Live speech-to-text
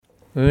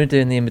We were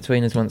doing the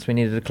In-Betweeners once. We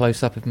needed a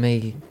close-up of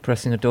me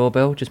pressing a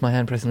doorbell, just my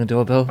hand pressing the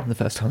doorbell, and the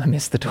first time I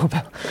missed the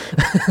doorbell.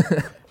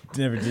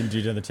 Didn't do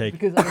another take.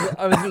 Because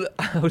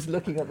I was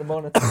looking at the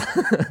monitor.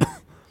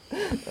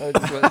 I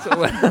just went, sort of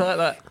went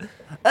like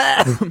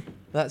that.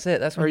 That's it.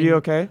 That's when Are you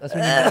okay?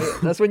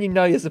 That's when you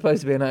know you're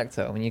supposed to be an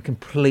actor, when you're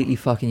completely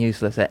fucking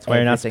useless at That's why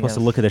you're not everything supposed to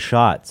else. look at the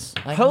shots.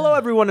 Hello,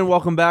 everyone, and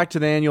welcome back to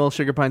the annual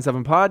Sugar Pine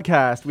 7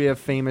 podcast. We have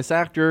famous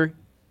actor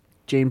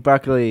Jane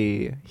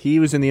Buckley. He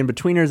was in the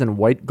In-Betweeners and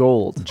White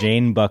Gold.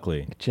 Jane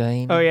Buckley.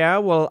 Jane. Oh, yeah?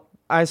 Well,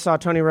 I saw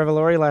Tony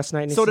Revolori last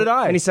night. And So did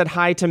I. And he said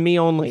hi to me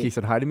only. He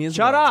said hi to me as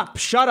Shut well. up!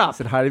 Shut up! He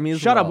said hi to me as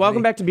Shut well. up.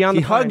 Welcome back to Beyond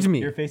He the Pine. hugged me.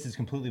 Your face is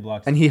completely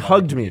blocked. And he by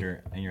hugged your me.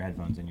 computer And your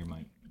headphones and your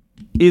mic.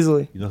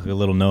 Easily. You look like a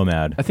little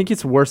nomad. I think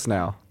it's worse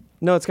now.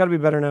 No, it's got to be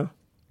better now.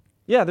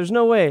 Yeah, there's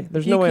no way.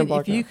 There's no way I'm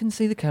blocked If you out. can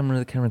see the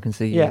camera can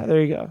see you. Yeah,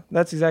 there you go.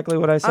 That's exactly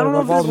what I said don't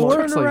know about if this Voldemort.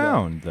 works Turn like that.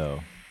 around, though.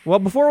 Well,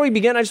 before we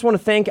begin, I just want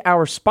to thank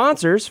our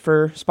sponsors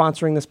for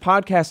sponsoring this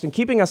podcast and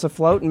keeping us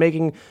afloat and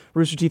making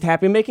Rooster Teeth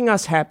happy, making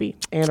us happy.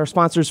 And our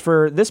sponsors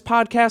for this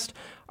podcast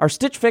are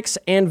Stitch Fix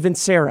and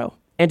Vincero.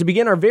 And to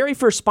begin, our very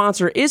first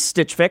sponsor is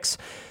Stitch Fix.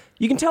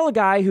 You can tell a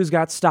guy who's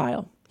got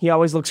style. He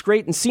always looks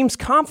great and seems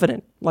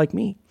confident, like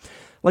me.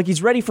 Like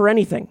he's ready for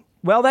anything.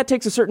 Well, that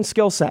takes a certain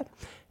skill set.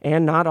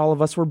 And not all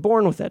of us were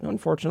born with it,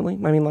 unfortunately.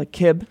 I mean, like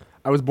Kib.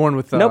 I was born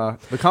with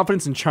Nope. the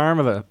confidence and charm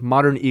of a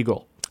modern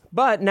eagle.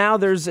 But now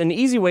there's an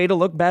easy way to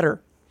look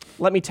better.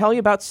 Let me tell you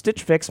about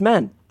Stitch Fix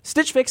Men.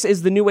 Stitch Fix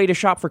is the new way to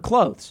shop for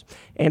clothes,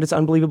 and it's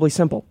unbelievably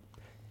simple.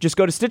 Just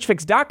go to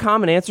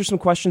StitchFix.com and answer some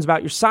questions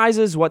about your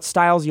sizes, what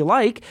styles you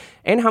like,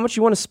 and how much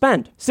you want to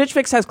spend. Stitch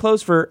Fix has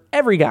clothes for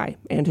every guy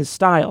and his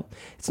style.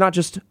 It's not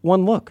just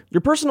one look. Your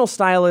personal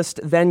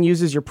stylist then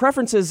uses your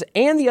preferences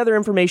and the other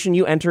information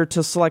you enter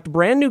to select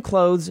brand new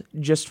clothes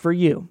just for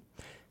you.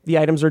 The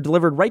items are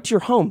delivered right to your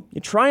home. You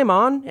try them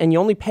on, and you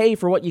only pay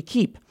for what you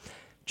keep.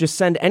 Just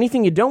send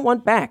anything you don't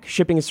want back.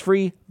 Shipping is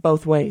free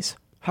both ways.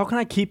 How can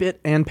I keep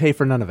it and pay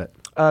for none of it?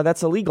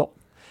 That's illegal.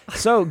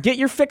 So get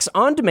your fix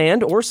on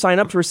demand or sign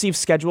up to receive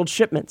scheduled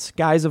shipments.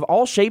 Guys of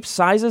all shapes,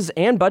 sizes,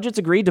 and budgets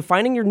agree.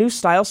 Defining your new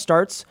style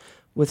starts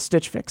with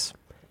Stitch Fix.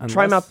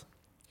 Try them out.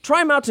 Try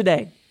them out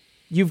today.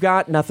 You've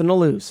got nothing to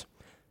lose.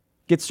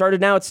 Get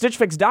started now at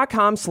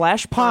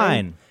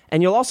StitchFix.com/pine.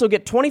 And you'll also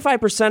get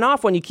 25%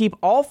 off when you keep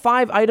all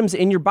 5 items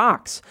in your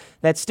box.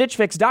 That's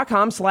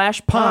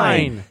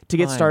StitchFix.com/pine to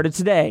get Pine. started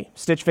today.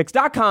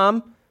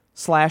 StitchFix.com/pine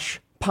 /pine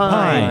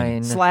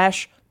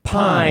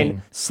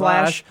Pine.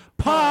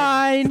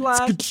 Pine.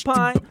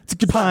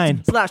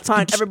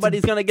 /pine.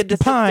 Everybody's gonna get this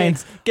Pine.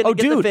 fix. Oh,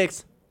 get the dude.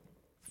 fix.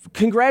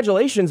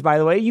 Congratulations, by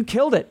the way. You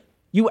killed it.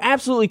 You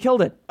absolutely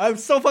killed it. I'm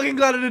so fucking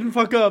glad I didn't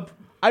fuck up.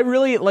 I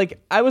really,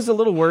 I was a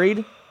little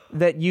worried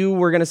that you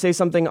were going to say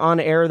something on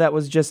air that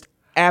was just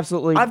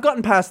absolutely... I've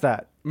gotten past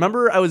that.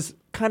 Remember, I was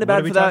kind of What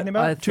bad are we for that talking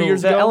about? I 2 thought-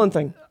 years the ago. Ellen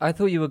thing. I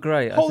thought you were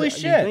great. Holy I thought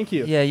shit. Thank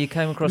you. Yeah, you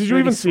came across Did you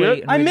really even see sweet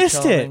it? and I really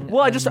missed it. charming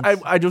Well, I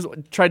just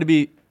tried to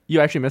be. You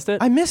actually missed it.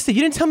 I missed it.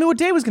 You didn't tell me what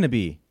day it was going to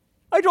be.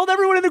 I told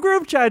everyone in the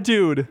group chat,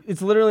 dude.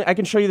 It's literally... I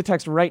can show you the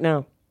text right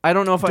now. I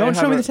don't know if I Don't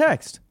have show me a- the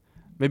text.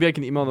 Maybe I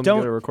can email them Don't-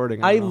 to get a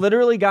recording. I don't know.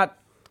 literally got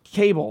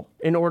cable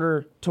in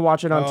order to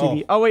watch it on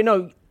TV. Oh, wait,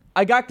 no.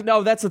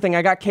 No, that's the thing.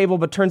 I got cable,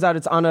 but turns out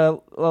it's on a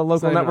local not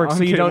even network, on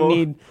so you don't cable.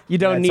 need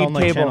It's need on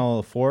like cable.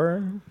 channel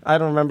 4. I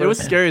don't remember. It was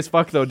scary as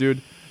fuck, though,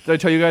 dude. Did I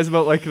tell you guys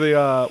about like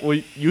the well,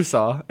 you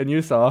saw and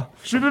you saw?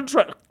 She didn't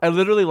try. I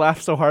literally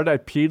laughed so hard I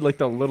peed like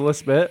the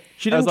littlest bit.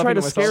 She I was didn't try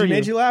laughing to myself. scare She you.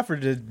 made you laugh, or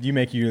did you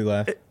make you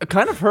laugh?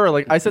 Kind of her.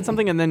 Like I said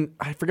something and then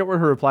I forget what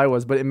her reply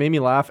was, but it made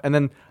me laugh. And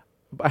then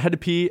I had to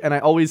pee, and I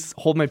always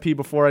hold my pee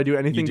before I do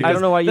anything. do? because I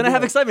don't know why you Then I do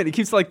have that. excitement. It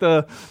keeps like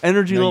the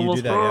energy No, you levels.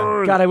 do that,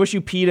 yeah. God, I wish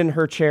you peed in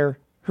her chair.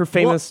 Her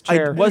famous Well,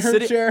 chair. I was In her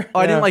sitting. chair? Oh,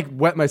 I Yeah. didn't like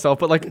wet myself,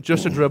 but like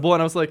just a dribble,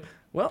 and I was like,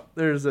 "Well,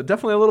 there's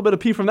definitely a little bit of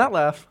pee from that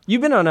laugh."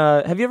 You've been on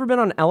have you ever been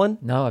on Ellen?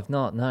 No, I've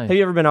not. No, Have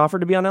you ever been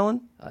offered to be on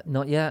Ellen?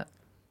 not yet.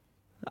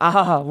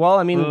 Well,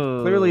 I mean,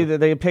 clearly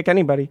they pick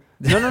anybody.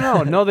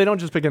 No, they don't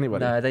just pick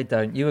anybody. No, they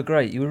don't. You were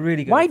great. You were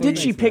really good. Why I thought did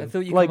you- she pick, I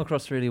thought you like- come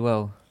across really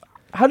well.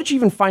 How did you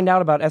even find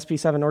out about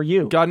SP7 or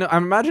you? God, no, I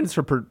imagine it's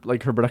her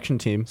her production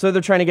team. So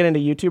they're trying to get into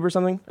YouTube or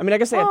something? I mean, I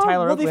guess they had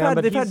Tyler well, Oakley they've on, had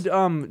but they've he's-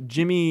 had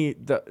Jimmy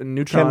the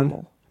Neutron.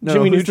 Kimmel. No,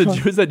 Jimmy who's Neutron.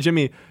 who's that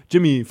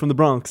Jimmy from the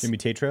Bronx? Jimmy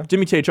Tatro?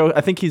 Jimmy Tatro. I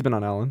think he's been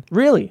on Ellen.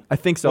 Really? I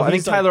think so. Well, I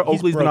think he's, like, Tyler he's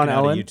Oakley's been on broken out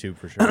of Ellen. YouTube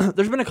for sure.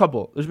 There's been a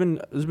couple. There's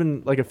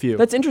been like a few.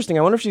 That's interesting.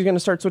 I wonder if she's going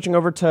to start switching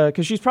over to,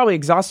 because she's probably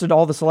exhausted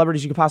all the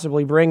celebrities you could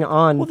possibly bring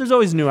on. Well, there's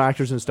always new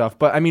actors and stuff,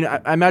 but I mean,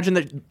 I imagine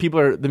that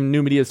the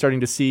new media is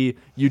starting to see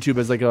YouTube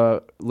as like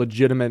a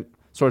legitimate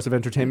source of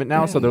entertainment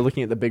now. So they're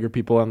looking at the bigger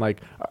people and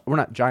like, we're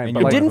not giant, And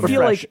but you're like, it didn't we're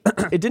feel fresh.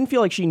 like it didn't feel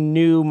like she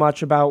knew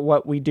much about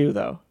what we do,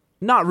 though,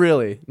 Not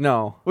really.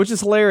 No, which is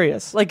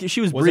hilarious. like she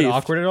was Was briefed. it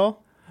awkward at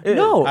all?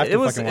 No, I have to it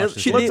was. fucking watch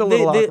this she again. looked a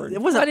little awkward.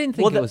 It was. I didn't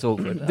think it was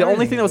awkward. The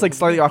only thing that was like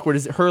slightly awkward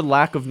is her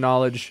lack of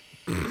knowledge.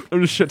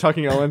 I'm just shit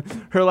talking Ellen.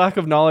 Her lack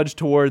of knowledge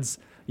towards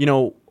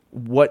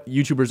what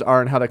YouTubers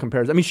are and how that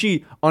compares. I mean,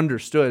 she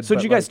understood. So but,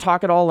 did you guys like,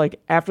 talk at all, like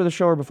after the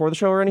show or before the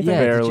show or anything? Yeah,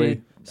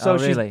 barely. So Oh,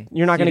 she's- really?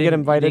 you're not So going to you get didn't-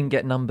 invited. You didn't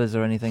get numbers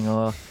or anything,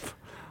 or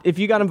If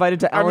you got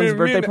invited to I Ellen's mean,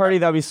 birthday party,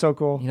 that'd be so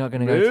cool. you're not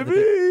going to go to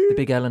the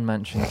big Ellen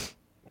mansion. It's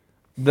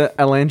The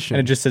Elantion.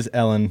 And it just says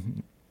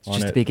Ellen on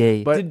just it. a big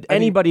E. But Did I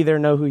mean- anybody there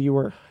know who you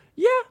were?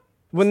 yeah,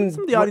 When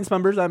some of the audience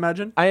members, I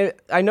imagine. I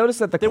noticed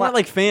that They weren't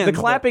like fans. the but-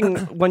 clapping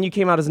when you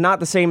came out is not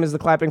the same as the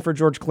clapping for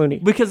George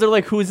Clooney. because they're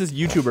like, who is this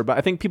YouTuber? But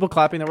I think people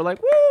clapping, they were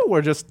like, woo,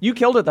 or just, You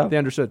killed it though. they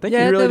understood. Thank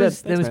yeah, you. really there did.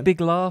 was, there was man.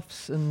 big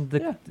laughs, and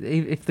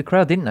if the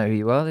crowd didn't know who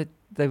you are,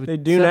 they were They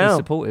do certainly now.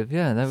 supportive.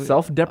 Yeah, they were,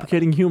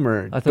 Self-deprecating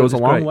humor I thought it goes a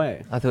was long great.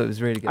 way. I thought it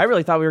was really good. I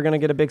really thought we were going to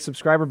get a big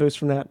subscriber boost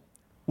from that.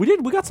 We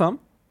did. We got some.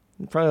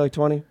 Probably like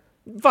 20.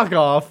 Fuck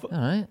off. All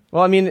right,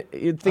 Well, I mean,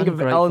 you'd think of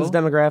Ungrateful. Ellen's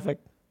demographic.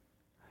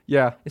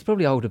 Yeah. it's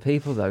probably older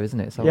people though, isn't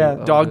it? It's Yeah.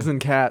 older- Dogs and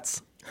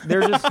cats.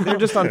 They're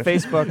just on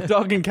Facebook.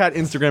 Dog and cat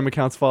Instagram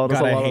accounts followed us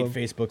God, a I lot hate of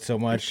them. Facebook so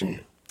much.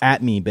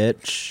 At me,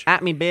 bitch.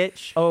 At me,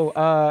 bitch. Oh,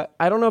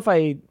 I don't know if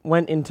I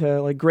went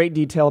into like great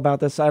detail about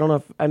this. I don't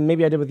know if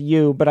maybe I did with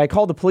you, but I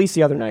called the police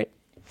the other night.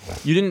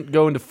 You didn't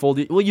go into full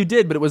well, you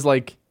did, but it was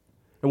like,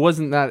 it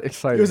wasn't that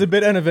exciting. It was a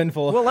bit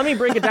uneventful. Well, let me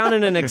break it down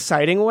in an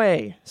exciting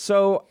way.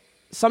 So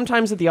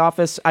sometimes at the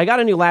office, I got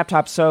a new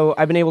laptop, so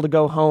I've been able to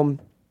go home.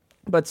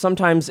 But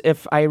sometimes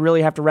if I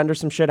really have to render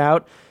some shit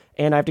out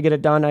and I have to get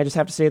it done, I just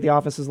have to stay at the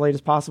office as late as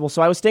possible.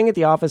 So I was staying at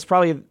the office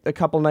probably a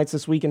couple nights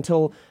this week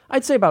until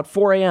I'd say about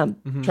 4 a.m.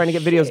 Trying to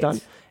get videos done.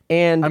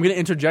 And I'm going to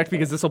interject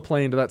because this will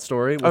play into that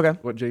story with Okay.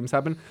 what James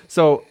happened.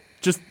 So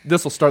just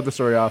this will start the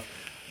story off.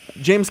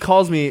 James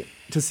calls me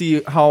to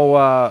see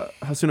how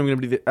soon I'm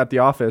going to be at the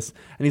office.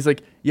 And he's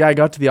like, yeah, I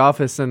got to the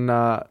office and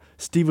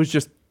Steve was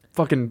just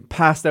fucking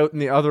passed out in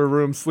the other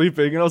room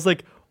sleeping. And I was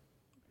like,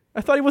 I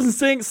thought he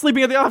wasn't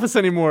sleeping at the office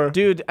anymore.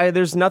 dude,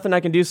 there's nothing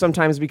I can do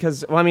sometimes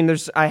because, well, I mean,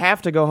 I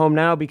have to go home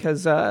now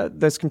because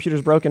this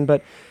computer's broken,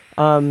 but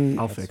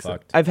I'll fix it.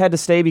 fucked. I've had to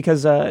stay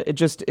because it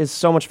just is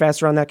so much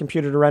faster on that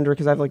computer to render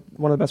because I have like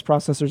one of the best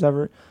processors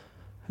ever.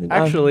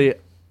 Actually,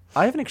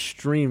 I have an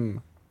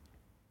extreme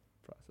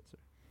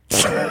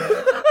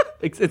processor.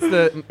 it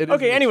is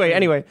Okay, an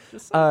anyway. extreme.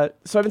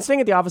 So I've been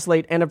staying at the office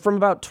late, and from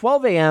about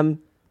 12 a.m.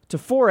 to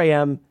 4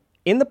 a.m.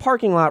 in the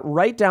parking lot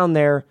right down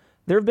there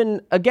have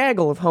been a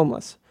gaggle of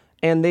homeless,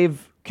 and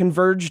they've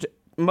converged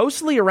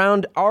mostly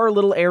around our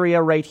little area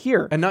right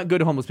here. And not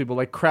good homeless people,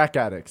 like crack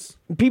addicts.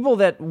 People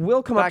that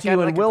will come up Back to at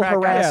you it and like a will crack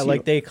harass Yeah, you.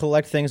 like they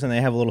collect things and they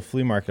have a little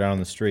flea market out on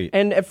the street.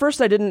 And at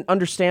first, I didn't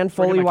understand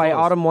fully my why clothes.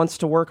 Autumn wants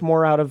to work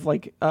more out of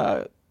like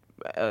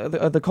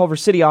the Culver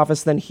City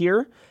office than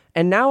here.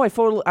 And now I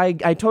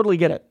totally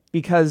get it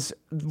because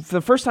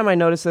the first time I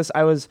noticed this,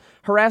 I was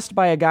harassed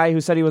by a guy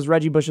who said he was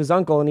Reggie Bush's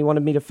uncle and he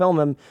wanted me to film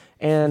him.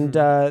 And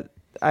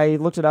I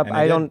looked it up. And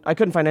I I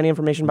couldn't find any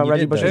information about You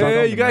Reggie did, Bush's though.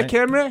 uncle. Hey, you got a Right.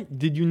 camera?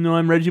 Did you know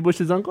I'm Reggie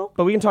Bush's uncle?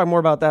 But we can talk more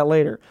about that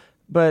later.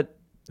 But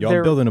Y'all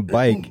there- building a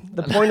bike.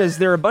 the point is,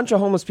 there are a bunch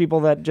of homeless people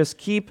that just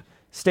keep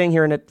staying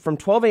here, and from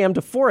 12 a.m.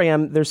 to 4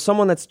 a.m., there's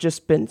someone that's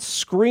just been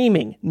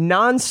screaming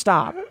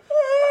nonstop,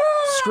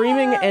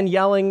 screaming and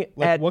yelling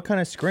Like at. what kind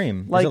of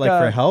scream? like, is it like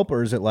uh, for help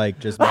or is it like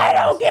just? I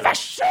don't give a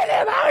shit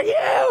about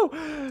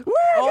you.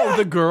 Oh,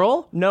 the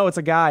girl? No, it's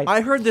a guy.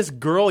 I heard this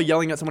girl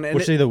yelling at someone. And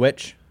Was she the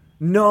witch?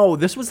 no,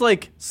 this was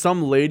like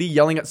some lady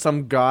yelling at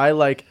some guy.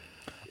 Like,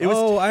 it was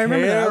Oh, I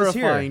remember that. I was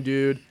here. terrifying,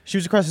 dude. She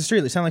was across the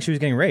street. It sounded like she was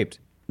getting raped.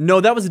 No,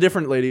 that was a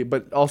different lady,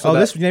 but also Oh, that,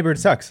 this neighborhood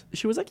sucks.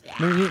 she was like,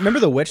 Remember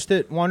the witch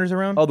that wanders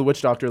around? oh, the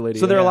witch doctor lady.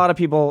 So there are a yeah. lot of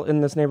people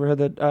in this neighborhood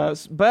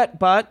that,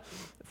 but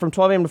from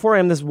 12 a.m. to 4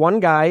 a.m., this one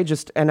guy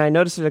and I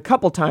noticed it a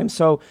couple times.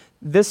 So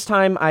this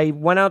time I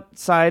went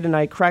outside and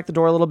I cracked the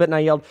door a little bit and I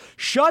yelled,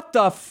 "Shut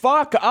the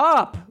fuck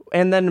up!"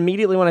 And then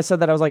immediately when I said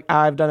that, I was like,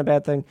 I've done a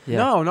bad thing. Yeah.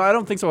 No, I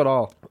don't think so at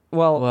all.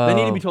 Well, Well, They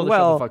need to be told to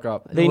well, shut the fuck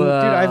up. they- Dude,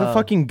 I have Wow. a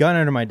fucking gun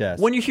under my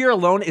desk. When you're here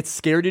alone, it's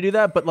scared to do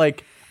that, but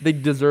like they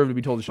deserve to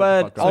be told to shut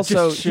the but fuck up.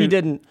 also Just he shoot-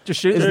 didn't. just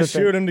shoot, is the just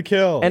thing. shoot him to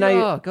kill. And Oh,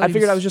 I God, he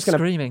figured I was was just going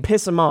to screaming.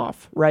 piss him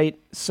off, right?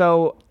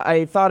 So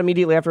I thought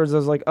immediately afterwards, I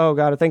was like, oh,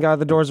 God, thank God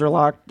the doors are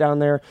locked down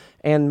there,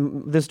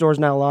 and this door's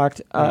now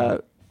locked.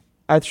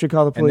 I should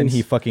call the and then police.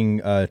 he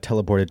fucking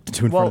teleported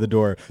to in front Well, of the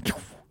door.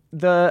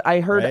 I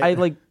heard, Right? I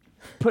like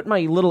put my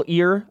little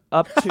ear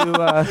up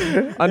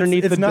to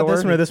underneath It's the not door.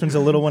 this one. This one's a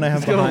little one I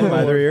have behind my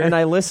other ear. And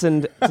I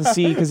listened to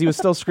see because he was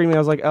still screaming. I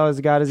was like, "Oh,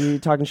 God, is he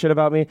talking shit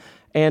about me?"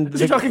 And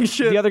he talking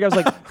shit? The other guy was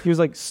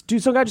like,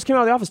 "Dude, some guy just came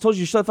out of the office, told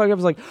you to shut the fuck up." I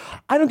was like,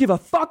 "I don't give a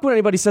fuck what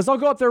anybody says. I'll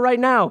go up there right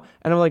now."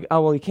 And I'm like,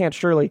 "Oh, well, you can't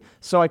surely."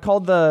 So I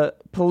called the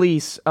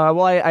police.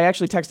 I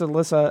actually texted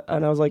Alyssa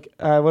and I was like,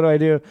 "What do I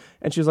do?"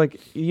 And she was like,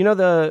 "You know,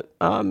 the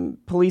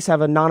police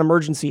have a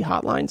non-emergency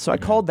hotline." So I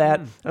called that.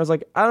 And I was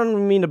like, "I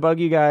don't mean to bug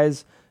you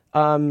guys.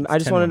 I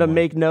just wanted to 1011.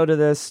 make note of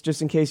this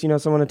just in case,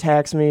 someone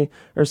attacks me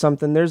or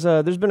something." There's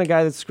been a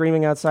guy that's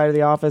screaming outside of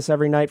the office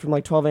every night from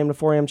like 12 a.m. to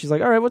 4 a.m. She's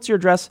like, "All right, what's your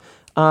address?"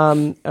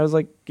 I was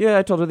like, "Yeah,"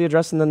 I told her the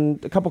address. And then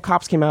a couple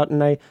cops came out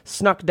and I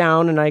snuck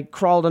down and I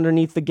crawled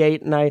underneath the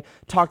gate and I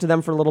talked to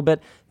them for a little bit.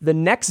 The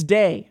next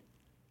day,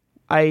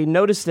 I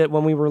noticed it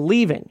when we were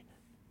leaving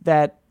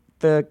that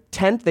the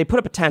tent. They put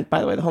up a tent, by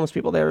the way. The homeless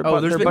people there. Oh,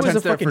 there's been It was a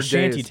tents there fucking for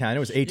shanty days. town. It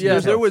was 18 Yeah,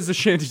 years there old. was a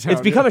shanty town.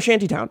 It's become a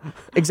shanty town,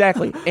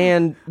 exactly.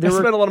 And I there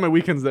spent were a lot of my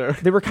weekends there.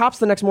 there were cops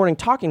the next morning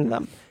talking to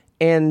them.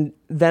 And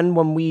then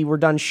when we were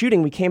done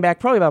shooting, we came back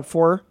probably about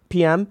 4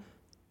 p.m.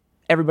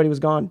 Everybody was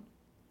gone.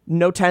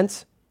 No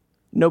tents.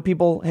 No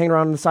people hanging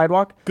around on the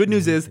sidewalk. Good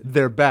news is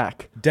they're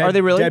back. Dead, Are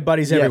they really? Dead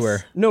bodies Yes.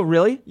 everywhere. No,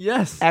 really?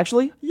 Yes.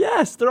 Actually,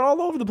 Yes, they're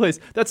all over the place.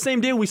 That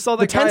same day we saw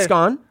the that guy. tent's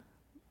gone.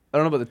 I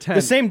don't know about the tent.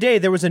 The same day,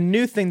 there was a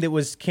new thing that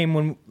was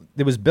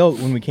built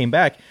when we came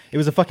back. It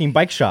was a fucking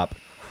bike shop.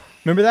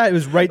 Remember that? It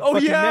was right Oh,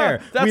 fucking yeah.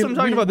 there. That's what I'm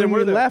talking about. They When were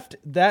we there. left,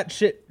 that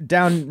shit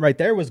down right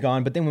there was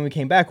gone. But then when we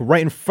came back,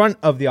 right in front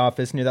of the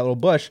office near that little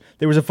bush,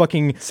 there was a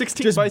fucking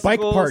 16 just bike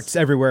bicycles. parts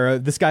everywhere.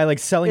 This guy like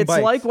selling It's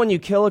bikes. like when you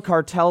kill a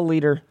cartel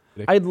leader.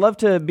 I'd love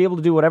to be able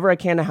to do whatever I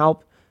can to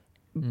help,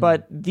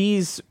 but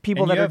these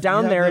people And that you are have-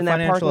 down you have there the in that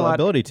financial parking lot,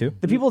 ability to.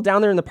 the people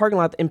down there in the parking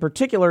lot in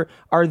particular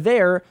are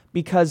there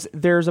because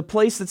there's a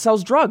place that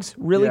sells drugs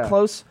really Yeah.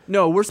 close.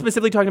 No, we're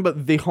specifically talking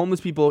about the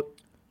homeless people.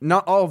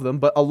 Not all of them,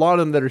 but a lot of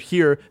them that are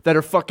here that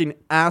are fucking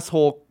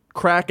asshole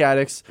crack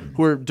addicts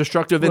who are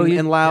destructive Well,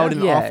 and loud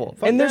and yeah. awful.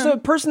 And there's them. a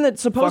person that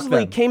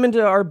supposedly them. came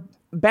into our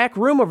back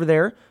room over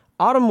there.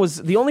 Autumn was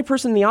the only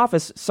person in the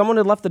office. Someone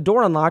had left the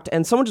door unlocked,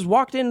 and someone just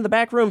walked into the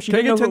back room. She Can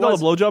I didn't get know who it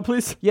 $10 was. blowjob,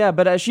 please? Yeah,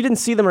 but she didn't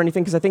see them or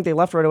anything because I think they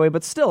left right away.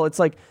 But still, it's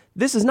like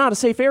this is not a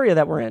safe area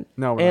that we're in.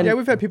 No, we're and Yeah,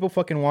 we've had people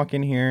fucking walk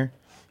in here.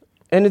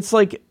 and it's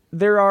like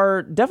there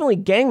are definitely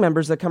gang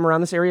members that come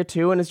around this area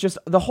too, and it's just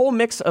the whole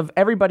mix of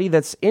everybody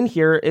that's in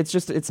here.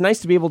 It's nice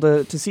to be able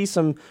to see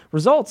some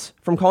results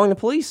from calling the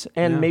police,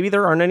 and Yeah. maybe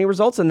there aren't any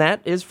results, and that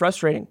is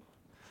frustrating.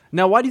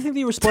 Now, why do you think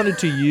they responded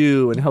to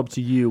you and helped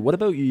you? What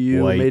about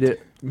you White. made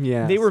it?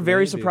 Yeah, They were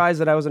very surprised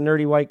that I was a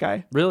nerdy white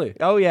guy. Really?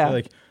 Oh yeah,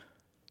 Like,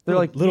 they're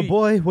like little "You-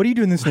 boy, what do you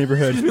do in this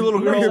neighborhood? Excuse me, little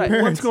Where are girl. your What's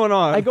parents? going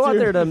on? I go out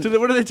there to-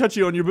 What do they touch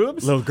you on your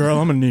boobs? Little girl,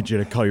 I'm gonna need you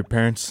to call your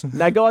parents.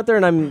 And I go out there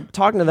and I'm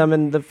talking to them,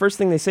 and the first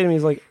thing they say to me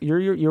is like,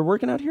 "You're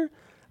working out here,"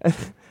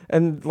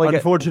 and like,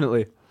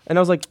 Unfortunately. and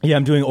I was like, Yeah,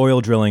 I'm doing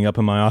oil drilling up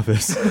in my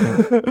office.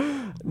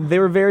 they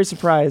were very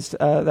surprised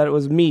that it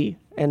was me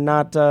and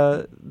not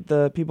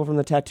the people from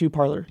the tattoo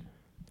parlor.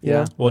 You Yeah.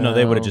 know? Well, no,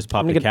 they would have Well, just I'm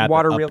popped gonna the get cap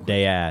water up real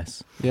day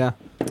ass. Yeah.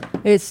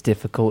 It's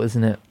difficult,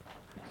 isn't it?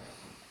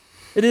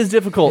 It is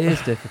difficult. It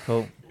is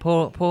difficult.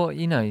 Poor.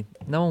 You know,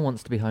 no one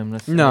wants to be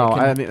homeless. No, It can-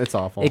 I mean, it's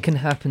awful. it can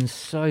happen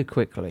so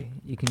quickly.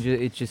 You can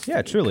it just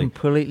Yeah, truly.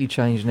 completely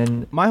change, and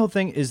then My whole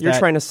thing is You're that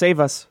trying to save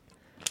us.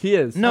 He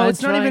is. no, I'm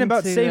it's not even trying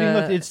about to, saving.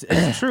 Look,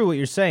 it's true what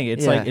you're saying.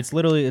 It's Yeah. like it's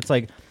literally it's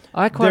like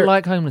I quite There-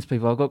 like homeless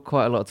people. I've got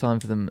quite a lot of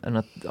time for them, and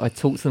I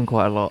talk to them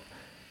quite a lot.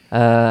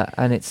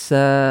 And it's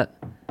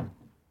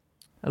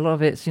a lot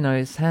of it's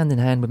it's hand in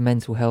hand with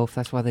mental health.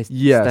 That's why they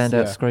Yes, stand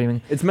out yeah.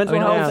 screaming. It's mental I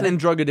mean, health obviously- and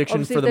drug addiction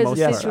Obviously, for if the there's most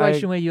a Yes, part.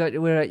 situation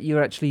where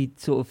you're actually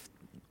sort of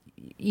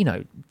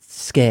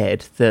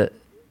scared that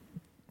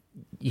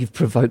you've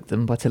provoked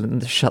them by telling them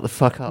to shut the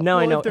fuck up. No,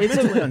 I well, know. if they're It's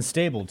mentally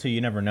unstable too.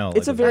 You never know.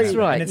 It's like, a very- with that. That's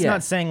right, And it's yeah.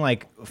 not saying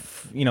like,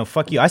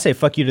 fuck you. I say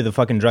fuck you to the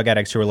fucking drug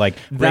addicts who are like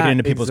breaking That-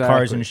 into people's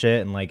cars exactly. and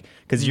shit, and like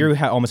because you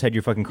almost had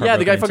your fucking car. Yeah,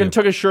 the guy broken fucking into.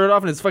 took his shirt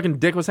off and his fucking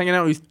dick was hanging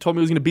out. And he told me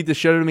he was gonna beat the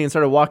shit out of me and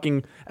started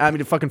walking at me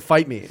to fucking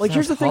fight me. Like,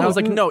 here's the thing. I was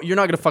with like, me- no, you're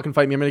not gonna fucking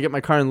fight me. I'm gonna get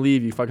my car and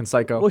leave. You fucking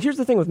psycho. Well, here's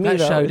the thing with me That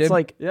though. showed It's him.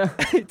 like yeah,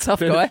 Tough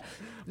guy.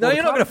 No, Well,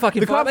 you're not going to fucking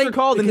the fight cops me. were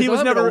called and he because was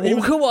I'm gonna never- he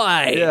was- walk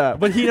away. yeah,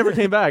 but he never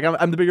came back.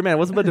 I'm the bigger man. I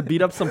wasn't about to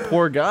beat up some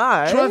poor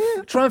guy.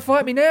 Try and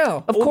fight me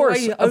now. Of All the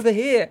course. way over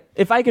here.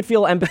 if I could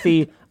feel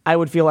empathy, I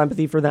would feel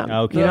empathy for them.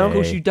 Okay. You No, know? of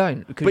course you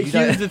don't. Because But you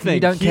here's don't, the thing. You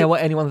don't Here- care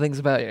what anyone thinks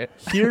about you.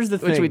 Here's the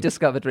Which thing. we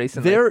discovered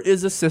recently. There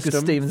is a system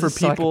Steven's for a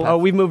people. psychopath. Oh,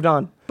 we've moved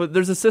on. But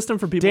there's a system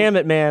for people. Damn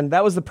it, man.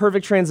 That was the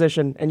perfect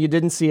transition, and you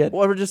didn't see it.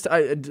 Well,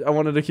 I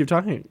wanted to keep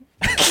talking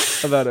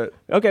about it.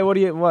 Okay, what?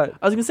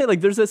 I was gonna say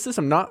like there's a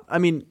system.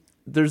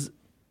 There's a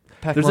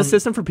Pokemon-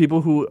 system for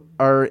people who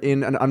are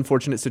in an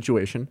unfortunate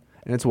situation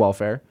and it's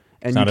welfare.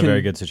 And It's you not a can,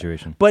 very good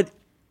situation. But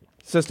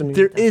System.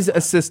 there is a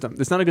system.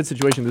 It's not a good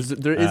situation.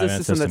 There is a That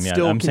system that yeah.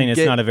 still I'm can saying it's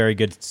get, not a very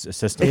good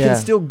system. it Yeah. can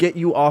still get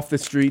you off the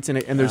streets and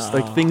there's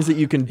like things that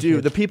you can do.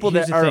 The people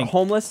Here's that the are thing.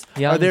 homeless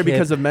Young are there kid.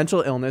 because of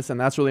mental illness and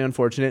that's really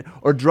unfortunate,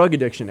 or drug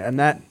addiction, and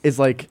that is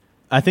like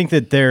I think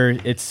that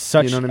it's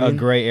such You know what I a mean?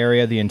 gray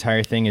area. The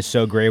entire thing is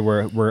so gray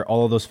where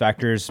all of those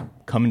factors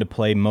come into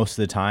play most of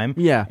the time.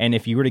 Yeah. And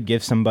if you were to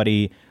give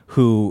somebody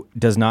who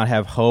does not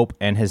have hope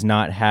and has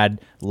not had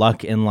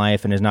luck in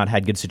life and has not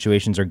had good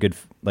situations or good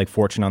like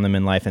fortune on them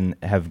in life and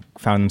have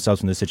found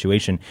themselves in this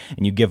situation,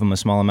 and you give them a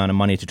small amount of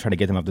money to try to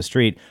get them off the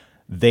street,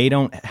 they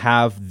don't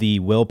have the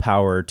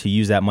willpower to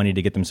use that money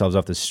to get themselves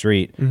off the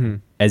street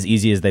as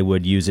easy as they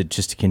would use it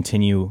just to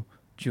continue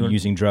Do you want-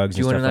 using drugs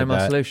Do you and want stuff to know like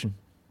my that. solution?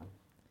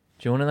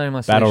 Do you want to know my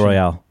solution? Battle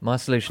Royale. My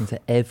solution to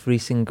every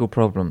single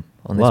problem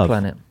on this Love.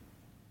 planet.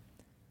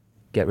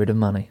 Get rid of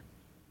money.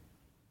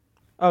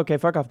 Okay,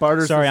 fuck off.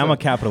 barter Sorry, system. I'm a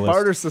capitalist.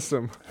 Barter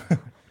system.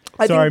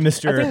 Sorry, think-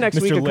 Mr. I think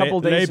next week, a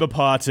couple days, Labor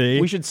Party.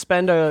 we should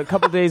spend a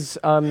couple days,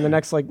 the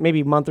next like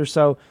maybe month or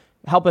so,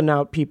 helping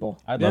out people.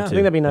 I'd Yeah. love I to.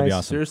 think that'd be nice.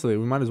 awesome. Seriously,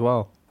 we might as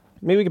well.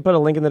 Maybe we could put a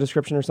link in the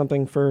description or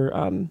something for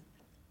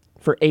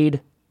for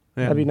aid.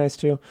 Yeah. That'd be nice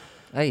too.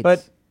 AIDS.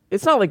 But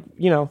it's not like,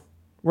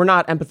 we're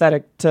not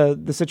empathetic to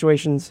the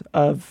situations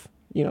of,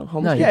 homeless no,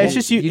 people. Yeah, it's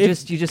just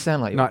you just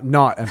sound like Not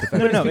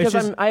empathetic. No, because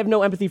it's just I have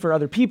no empathy for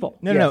other people.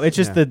 no. It's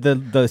just Yeah.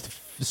 the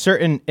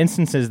certain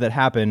instances that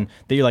happen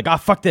that you're like,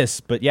 fuck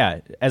this. But yeah,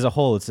 as a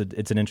whole, it's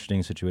an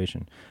interesting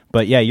situation.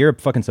 But yeah, you're a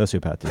fucking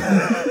sociopath,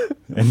 dude.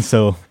 And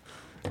so,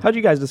 How'd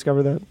you guys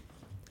discover that?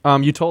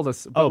 You told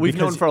us, but we've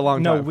known because- for a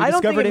long no, time. we I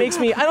don't think discovered it it- makes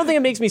me. I don't think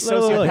it makes me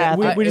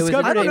sociopath. we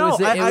discovered I don't know.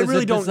 I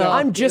really don't know.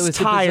 I'm just it was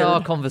tired. A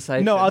bizarre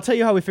conversation. no, I'll tell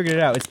you how we figured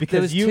it out. It's There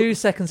because was you 2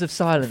 seconds of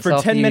silence for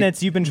after 10 you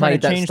minutes you've been trying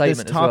made to that change this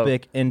statement as well.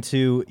 topic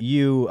into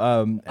you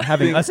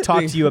having us talk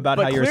to you about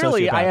But how you're a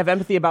clearly, sociopath. I have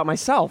empathy about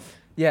myself.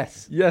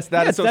 Yes. Yes,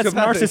 that's that's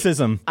sociopathic.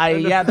 narcissism.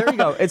 Yeah, there you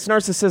go. It's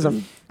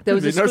narcissism. There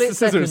was a Could be split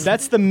second. narcissism.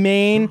 That's the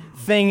main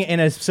thing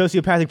in a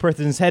sociopathic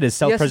person's head is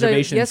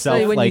self-preservation,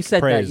 Yesterday when you said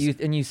self-praise.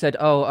 that, you said,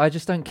 "Oh, I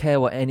just don't care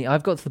what any."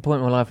 I've got to the point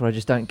in my life where I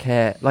just don't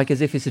care, like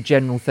as if it's a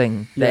general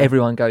thing that Yeah.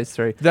 everyone goes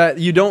through. That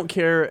you don't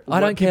care. I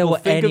don't care people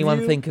what think of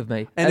anyone you, think of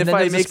me. And if then I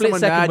there was a make split someone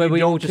second mad, where you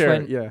we all don't just care.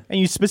 went, Yeah. And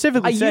you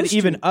specifically I said used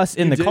even to. us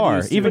in You the did car,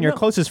 used to. even your No.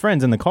 closest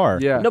friends in the car.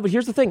 Yeah. No, but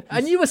here's the thing.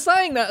 and you were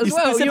saying that as You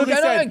well. You were specifically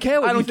going, "I said, don't care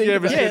what I you don't think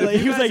give a of shit. me."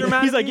 If you guys are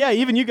mad he's at like, me- yeah,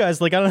 even you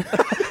guys, like, I don't.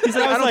 He's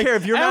like, I don't care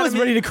if you're I mad was at me,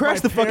 ready to crash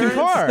my the fucking parents,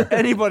 car.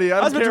 Anybody,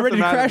 I was about to ready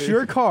to crash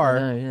your car,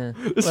 No,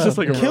 yeah. It's just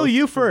like a kill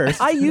you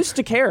first. I used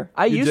to care.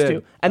 I You used did.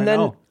 to, and I then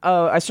know.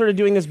 I started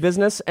doing this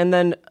business, and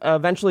then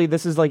eventually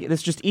this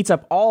just eats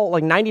up all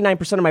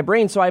 99% of my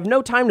brain. So I have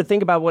no time to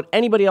think about what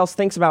anybody else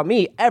thinks about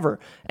me ever.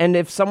 And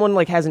if someone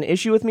has an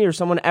issue with me, or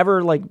someone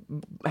ever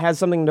has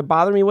something to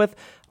bother me with,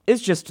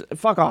 it's just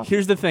fuck off.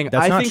 Here's the thing.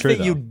 That's I not think true,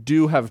 that you though.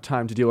 do have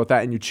time to deal with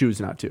that, and you choose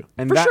not to.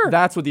 And For sure.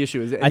 that's what the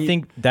issue is. And I you-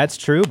 think that's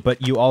true,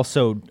 but you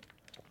also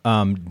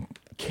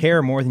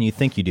care more than you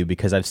think you do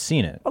because I've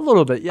seen it. a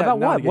little bit. Yeah. About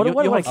now what? and again.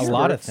 What do You'll I have care? A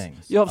lot of spurts.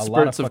 things. You'll have A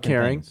lot spurts of fucking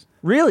caring. things.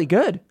 Really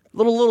good.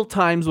 Little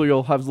times where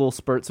you'll have little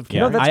spurts of Yeah,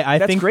 caring. No,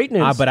 that's think, great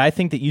news. but I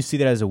think that you see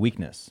that as a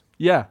weakness.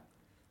 Yeah.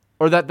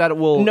 Or that it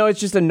will. No, it's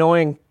just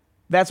annoying.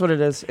 That's what it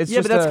is. It's Yeah,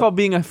 just but that's a- called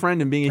being a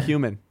friend and being a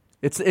human.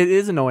 It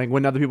is annoying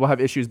when other people have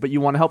issues, but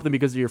you want to help them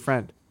because they're your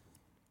friend.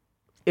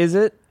 Is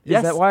it?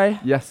 Yes. Is that why?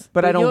 Yes.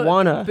 But I don't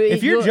wanna.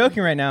 If you're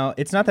joking right now,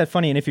 it's not that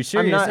funny, and if you're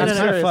serious, I'm it's kind of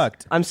serious.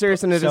 fucked. I'm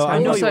serious, and it is. So kind I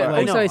of know Also, you are.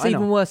 I know, it's I know.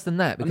 even worse than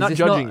that because not it's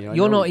judging not, you. I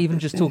You're know not you. even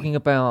just talking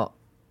about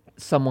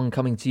someone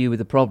coming to you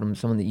with a problem,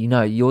 someone that you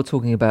know. You're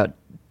talking about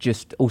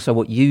just also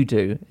what you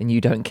do, and you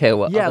don't care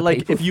what. Yeah, other like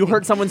people if you think.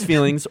 hurt someone's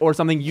feelings or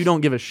something, you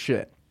don't give a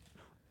shit.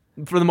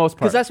 For the most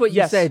part. because that's what you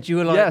Yes. said. You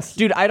were like, Yes.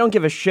 Dude, I don't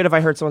give a shit if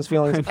I hurt someone's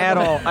feelings at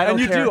all. I don't and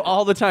you care. do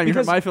all the time. You hurt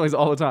Because- my feelings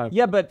all the time.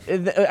 Yeah, but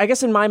I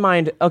guess in my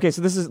mind, okay.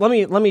 So this is let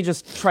me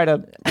just try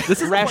to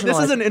rationalize.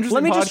 this is an interesting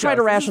Let me just try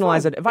to podcast. This is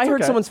rationalize fun. it. If I It's hurt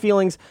okay. someone's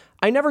feelings,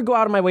 I never go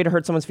out of my way to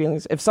hurt someone's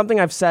feelings. If something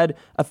I've said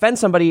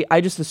offends somebody,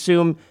 I just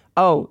assume,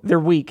 oh, they're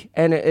weak,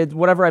 and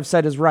whatever I've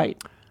said is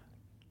right.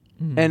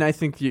 And I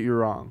think that you're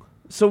wrong.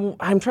 So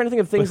I'm trying to think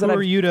of things But that who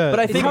are you to?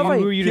 But I think How have I-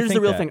 who are you to here's the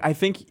think real that? thing. I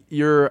think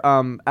your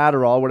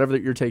Adderall, whatever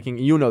that you're taking,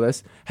 you know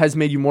this, has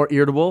made you more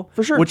irritable.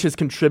 For sure. Which has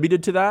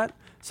contributed to that,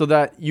 so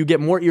that you get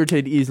more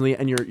irritated easily,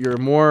 and you're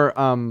more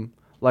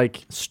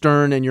like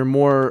stern, and you're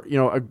more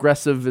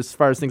aggressive as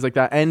far as things like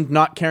that, and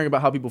not caring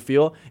about how people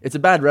feel. It's a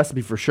bad recipe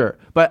for sure.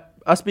 But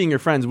us being your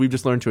friends, we've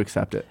just learned to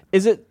accept it.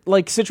 Is it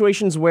like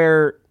situations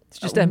where it's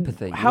just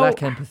empathy. You how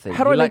lack empathy.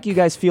 How do I lack, make you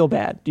guys feel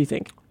bad? Do you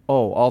think?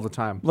 Oh, all the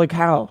time. Like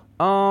how?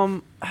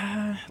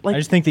 I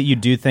just think that you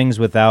do things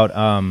without.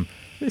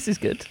 This is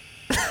good.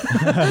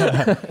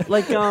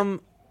 Like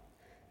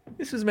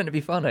This was meant to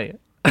be funny.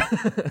 no,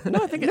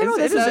 I think No,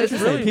 this it's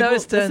is really, people-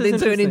 it's turned this is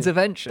into an interesting.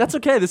 intervention. That's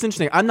okay. That's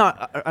interesting. I'm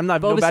not But no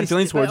obviously bad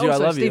feelings towards you. I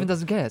also love Stephen you.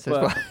 doesn't care, so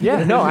But- it's fine.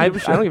 Yeah, no, I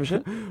don't give a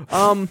shit.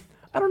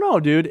 I don't know,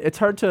 dude. It's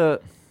hard to.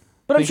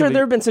 But I'm Think sure of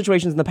there it. have been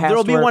situations in the past. There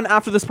will be where- one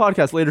after this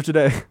podcast later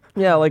today.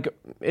 Yeah, like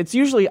it's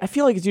usually. I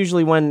feel like it's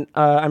usually when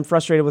I'm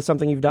frustrated with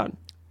something you've done.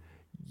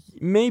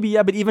 Maybe,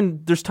 yeah, but even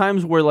there's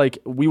times where like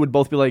we would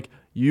both be like,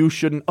 "You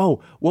shouldn't."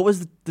 Oh, what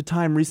was the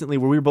time recently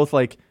where we were both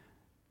like,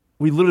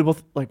 we literally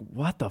both like,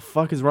 "What the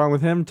fuck is wrong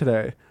with him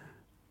today?"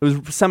 It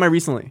was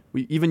semi-recently.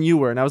 Even you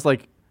were, and I was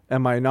like,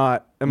 "Am I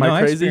not? Am I I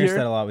crazy experienced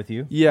here?" that a lot with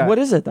you. Yeah. What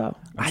is it though?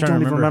 I trying to don't even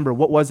remember. remember.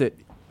 What was it?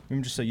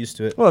 I'm just so used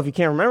to it. Well, if you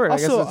can't remember it, I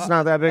guess Also, it's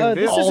not that big a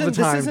deal. All the This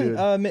time, isn't,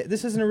 dude.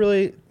 this isn't a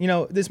really,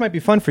 this might be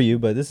fun for you,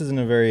 but this isn't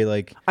a very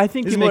like. I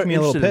think This is people making me are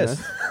a little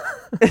interested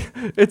in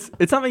pissed. this.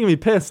 It's not making me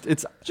pissed.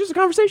 It's just a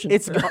conversation.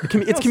 it's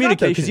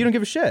communication because you don't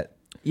give a shit.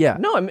 Yeah.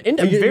 no, I'm You're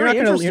very not gonna,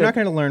 interested. you're not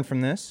going to learn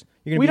from this.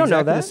 You're going to We be don't know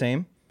exactly that. the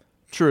same.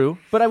 True.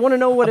 but I want to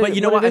know what. But you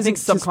know what? it I is think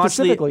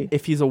subconsciously, specifically.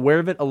 if he's aware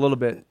of it a little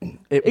bit,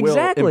 it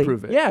Exactly. will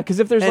improve it. Yeah, because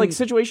if there's like And-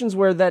 situations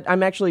where that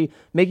I'm actually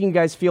making you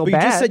guys feel But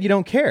bad. you just said you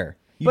don't care.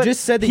 You But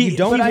just said that he- you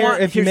don't but I care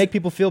want- if you here's- make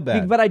people feel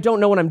bad. but I don't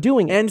know when I'm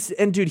doing it.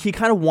 And dude, he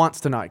kind of wants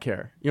to not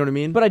care. You know what I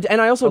mean? But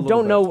I also A little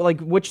don't bit. know like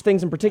which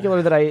things in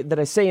particular that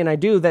I say and I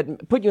do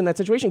that put you in that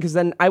situation because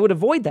then I would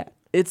avoid that.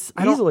 it's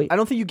easily. I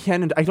don't think you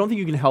can. I don't think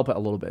you can help it a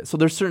little bit. So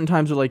there's certain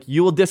times where like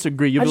you will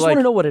disagree. You'll I be just like, want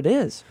to know what it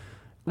is.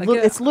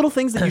 It's little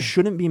things that you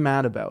shouldn't be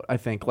mad about. I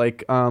think,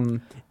 like, Oh,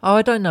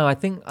 I don't know. I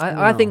think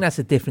I know. think that's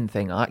a different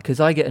thing. Because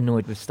I get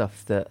annoyed with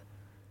stuff that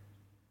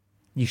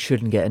you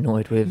shouldn't get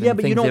annoyed with. yeah, and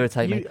but things you don't.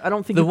 irritate me. I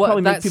don't think The you what-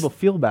 probably make that's- people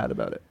feel bad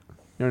about it.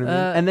 You know what I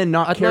mean? Uh, And then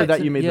not I'd care like that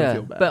to- you made yeah, them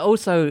feel bad. But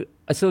also,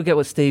 I still get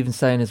what Steven's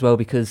saying as well,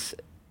 because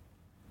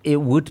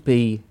it would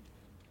be.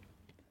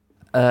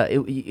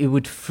 It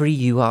would free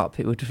you up.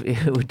 It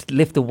would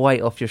lift the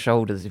weight off your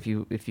shoulders if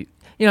you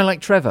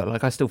like Trevor.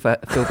 Like I still feel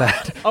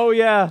bad. Oh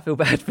yeah. Feel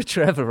bad for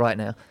Trevor right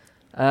now.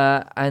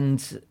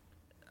 And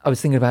I was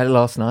thinking about it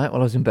last night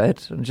while I was in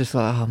bed. I'm just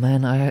like, oh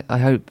man, I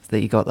hope that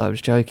you got that I was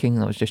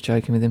joking. I was just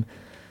joking with him.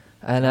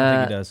 And I don't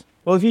think he does.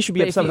 Well, if he should be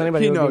But upset if with he-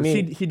 anybody, he it knows. would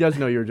be me. He does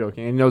know you were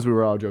joking. And he knows we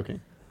were all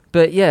joking.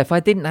 But yeah, if I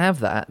didn't have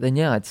that, then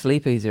yeah, I'd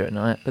sleep easier at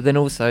night. But then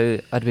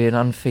also, I'd be an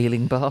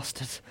unfeeling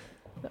bastard.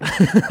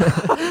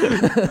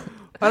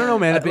 I don't know,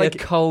 man. I'd be Like, a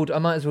cold. I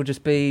might as well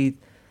just be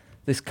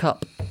this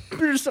cup.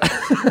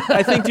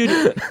 I think,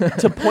 dude,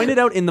 to point it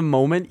out in the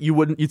moment,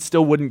 you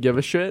still wouldn't give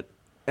a shit.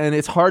 And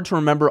it's hard to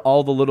remember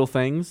all the little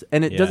things,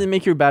 and it Yeah. doesn't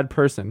make you a bad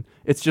person.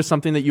 It's just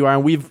something that you are,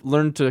 and we've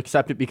learned to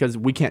accept it because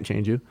we can't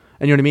change you.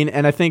 And you know what I mean?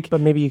 And I think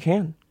But maybe you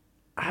can.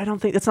 I don't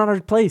think that's not our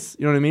place.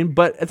 You know what I mean?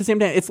 But at the same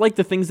time, it's like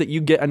the things that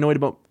you get annoyed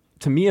about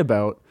to me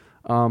about.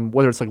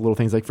 Whether it's like little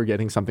things like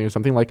forgetting something or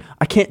something, like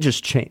I can't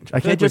just change.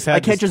 I can't just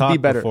be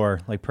better. Before,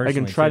 like I personally,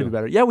 can try to too. be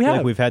better. Yeah, we I feel have.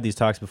 like we've had these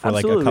talks before,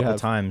 Absolutely like a couple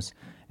have. times,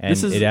 and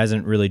This is- it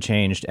hasn't really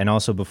changed. And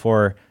also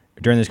before,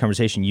 during this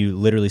conversation, you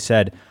literally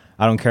said,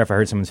 "I don't care if I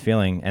hurt someone's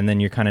feeling," and then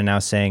you're kind of now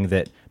saying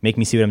that, "Make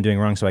me see what I'm doing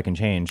wrong so I can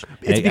change."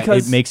 It's And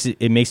because-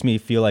 it makes me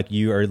feel like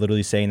you are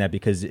literally saying that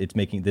because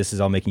this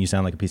is all making you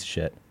sound like a piece of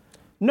shit.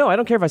 No, I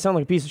don't care if I sound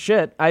like a piece of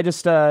shit. I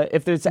just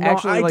if there's No,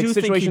 actually I like do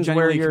think he situations where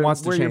genuinely you're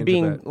wants to change a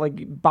being bit.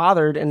 like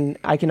bothered and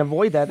I can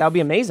avoid that, that would be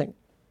amazing.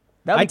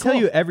 That'd I be tell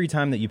cool. you every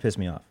time that you piss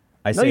me off.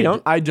 I No, say you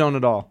don't. I don't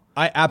at all.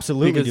 I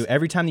absolutely Because- do.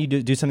 Every time that you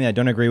do something I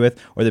don't agree with,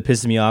 or that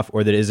pisses me off,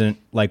 or that isn't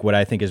like what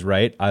I think is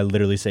right, I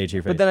literally say it to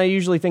your face. But then I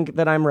usually think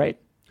that I'm right.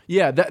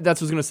 Yeah, that's what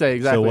I was gonna say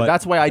exactly. what-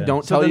 That's why I yeah.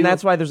 don't So tell then you.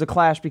 that's why there's a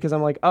clash because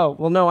I'm like, oh,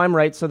 well, no, I'm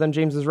right. So then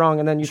James is wrong,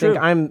 and then you True.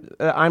 think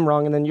I'm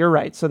wrong, and then you're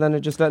right. So then it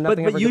just nothing ever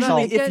but gets usually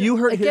solved. if you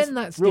hurt his- again,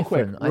 that's real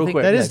quick, different. real I think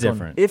quick. that yeah, is go on.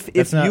 different. if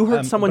That's not- you hurt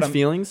but someone's I'm-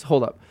 feelings,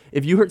 hold up.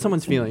 If you hurt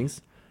someone's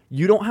feelings,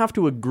 you don't have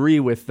to agree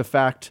with the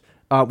fact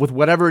with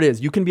whatever it is.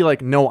 You can be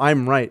like, no,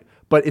 I'm right,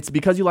 but it's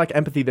because you lack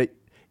empathy that.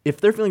 If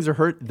their feelings are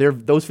hurt,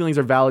 those feelings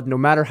are valid no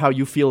matter how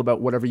you feel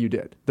about whatever you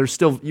did.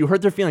 You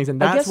hurt their feelings,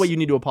 and I that's guess- what you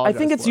need to apologize I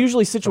think it's for.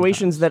 usually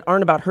situations that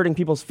aren't about hurting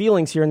people's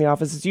feelings here in the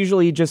office. It's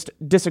usually just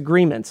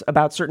disagreements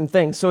about certain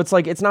things. So it's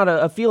like it's not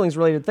a feelings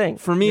related thing.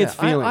 For me, it's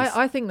Yeah, feelings.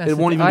 I think that's. It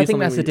won't even be I think something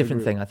that's we a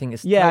different agree thing. I think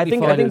it's. Yeah, totally I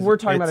fine think to- we're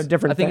talking about a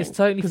different I think thing. it's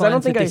totally 'Cause fine I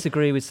don't to think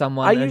disagree with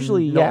someone I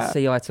usually- and not yeah.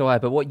 see eye to eye.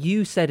 But what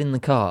you said in the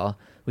car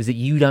was that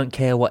you don't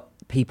care what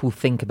people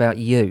think about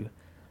you.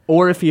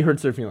 Or if he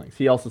hurts their feelings,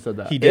 he also said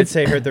that. He did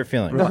say hurt their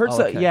feelings. The hurts.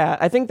 Oh, okay. Yeah,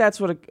 I think that's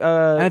what.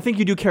 And I think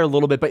you do care a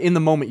little bit, but in the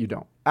moment you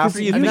don't.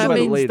 After you And think about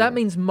it later. that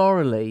means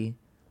morally,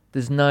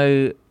 there's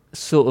no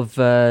sort of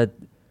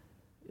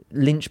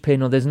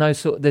linchpin, or there's no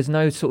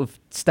sort of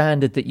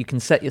standard that you can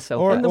set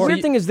yourself. Or- at. And the or weird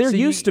you- thing is, there so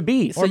you- used to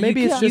be. so Or you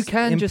maybe it's can- you just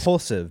can just-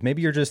 impulsive.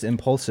 Maybe you're just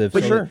impulsive.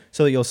 But so sure. that,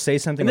 so that you'll say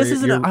something. and this where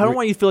isn't. you're- I don't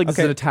want you to feel like this is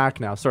Okay. an attack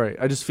now. Sorry,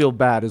 I just feel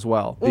bad as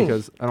well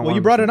because I don't. Well, want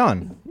you brought it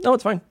on. No,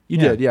 it's fine. You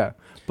Yeah. did, yeah.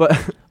 But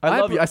I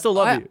love br- you. I still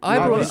love I- you. I You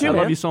know brought what it I too, love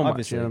man. you so much.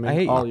 Obviously. You know what I I mean?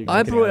 hate- All you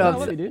I guys. brought it I up.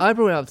 love you, dude. I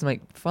brought it up to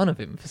make fun of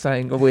him for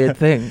saying a weird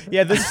thing.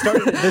 Yeah, this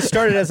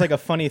started as like a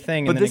funny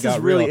thing, But and then this it is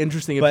got really real.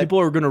 interesting. And But- people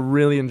are going to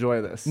really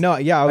enjoy this. No,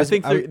 yeah, I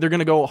think they're going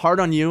to go hard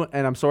on you,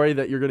 and I'm sorry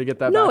that you're going to get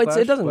that. No, backlash,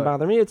 it doesn't but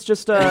bother me. It's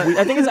just I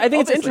think it's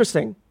Obviously.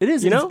 interesting. It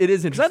is. You know, It is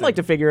 'Cause interesting. I'd like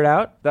to figure it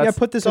out. yeah, That's-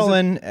 put this 'cause all it-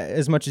 in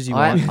as much as you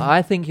want.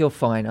 I think you're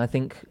fine. I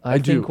think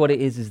do. what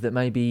it is that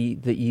maybe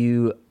that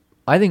you.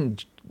 I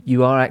think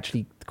you are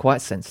actually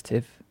quite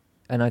sensitive,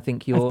 and I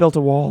think you're. I've built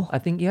a wall. I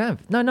think you have.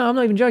 No, I'm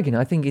not even joking.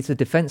 I think it's a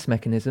defense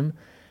mechanism,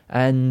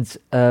 and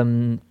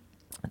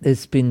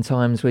there's been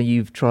times where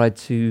you've tried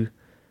to,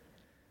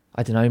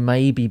 I don't know,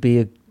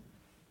 maybe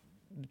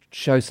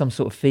show some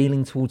sort of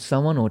feeling towards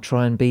someone, or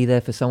try and be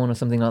there for someone, or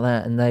something like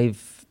that, and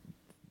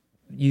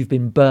you've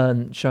been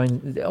burnt,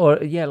 showing, or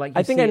yeah, like you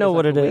I think see I know as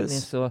what like a it is.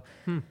 weakness, or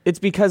It's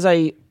because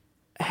I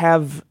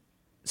have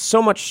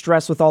so much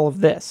stress with all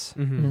of this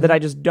Mhm. that I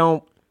just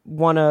don't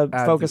want to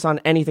Add focus on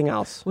anything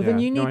else. well, then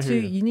Yeah. you No, need I to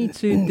hear you. you need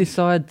to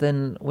decide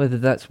then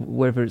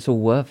whether it's all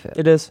worth it.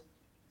 It is.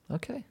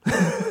 Okay,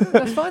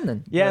 that's fine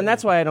then. Yeah, and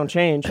that's why I don't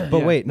change. But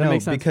Yeah, wait, that no,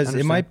 makes sense. because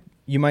Understand.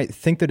 you might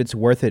think that it's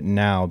worth it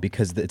now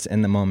because it's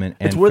in the moment,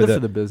 and It's worth it for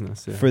the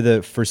business. Yeah. for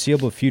the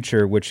foreseeable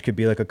future, which could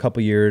be like a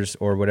couple years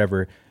or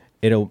whatever.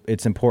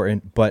 It's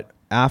important, but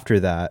after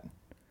that,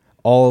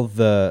 all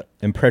the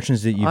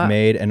impressions that you've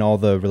made and all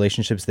the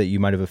relationships that you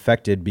might have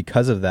affected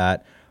because of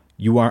that,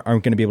 you aren't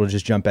going to be able to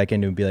just jump back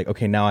into and be like,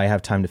 okay, now I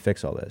have time to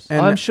fix all this.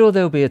 And I'm sure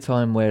there'll be a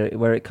time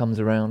where it comes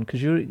around,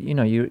 because you're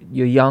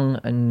young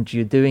and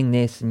you're doing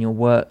this and your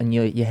work and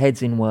your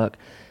head's in work,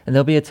 and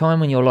there'll be a time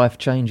when your life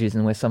changes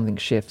and where something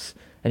shifts,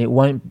 and you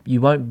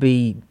won't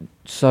be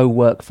so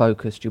work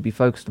focused. You'll be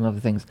focused on other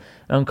things,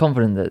 and I'm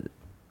confident that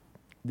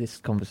this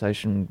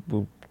conversation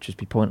will just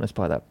be pointless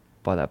by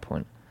that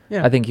point.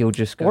 Yeah. I think you'll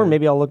just go. Or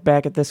maybe I'll look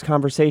back at this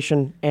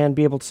conversation and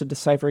be able to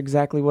decipher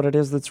exactly what it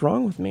is that's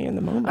wrong with me in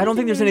the moment. I don't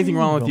think there's anything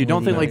wrong with you.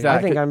 Don't think like that.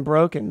 I think I'm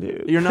broken,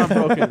 dude. You're not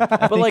broken. But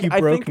think like you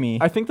broke me.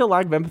 I think the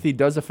lack of empathy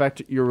does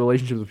affect your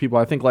relationships with people.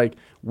 I think like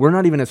we're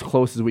not even as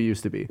close as we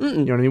used to be. You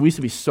know what I mean? We used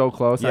to be so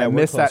close. Yeah, I we're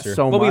miss that closer.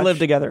 so But much. we live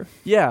together.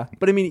 Yeah,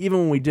 but I mean, even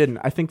when we didn't,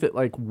 I think that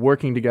like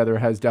working together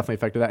has definitely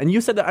affected that. And you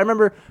said that. I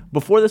remember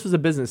before this was a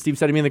business, Steve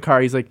said to me in the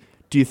car, he's like,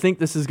 "Do you think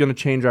this is going to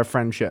change our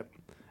friendship?"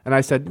 And I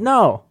said,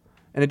 "No."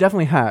 And it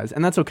definitely has,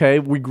 and that's okay.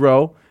 We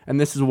grow, and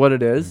this is what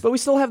it is. But we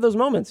still have those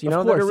moments, you know,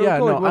 Of that are course, really yeah,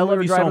 cool. no, Like when I we love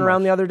were you so driving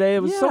around much. the other day,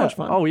 it was so Yeah. much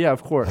fun. Oh yeah,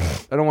 of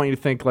course. I don't want you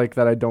to think like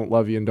that I don't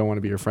love you and don't want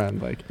to be your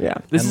friend. Like Yeah.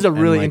 this And- is a and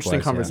really likewise, interesting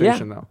yeah.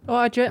 conversation, though. Oh,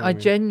 I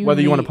genuinely.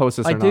 Whether you wanna post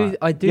this or not.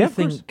 I do Yeah, of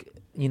course. think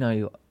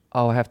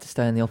I have to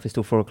stay in the office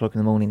till 4 o'clock in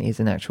the morning is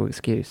an actual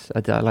excuse.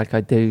 I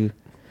do,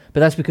 but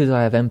that's because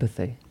I have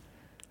empathy,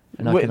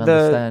 and I Wait, can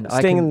understand. I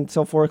staying can-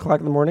 until 4 o'clock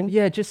in the morning?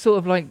 Yeah, just sort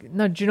of like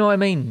no. Do you know what I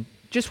mean?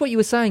 Just what you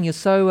were saying. You're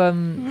so.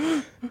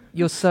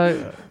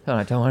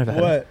 Oh, don't worry about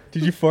it. What?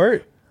 Did you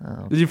fart?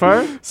 Oh, Did you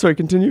fire? Sorry,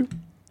 continue.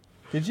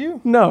 Did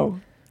you? No.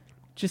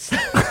 just.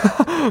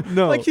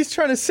 No. Like he's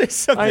trying to say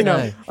something. I know.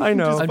 know. I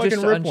know. Just I'm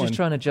fucking rip one. just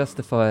trying to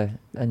justify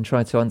and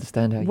try to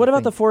understand how. What you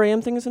about the think. 4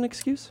 a.m. thing as an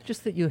excuse?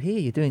 Just that you're here,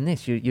 you're doing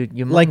this, your Like,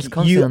 mind's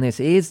constantly you- on this.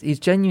 He's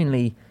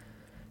genuinely,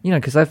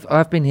 because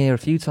I've been here a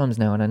few times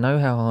now, and I know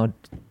how hard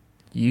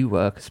you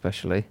work,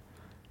 especially.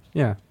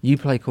 Yeah. You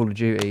play Call of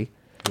Duty,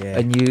 Yeah.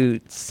 and you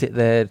sit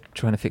there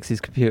trying to fix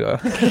his computer.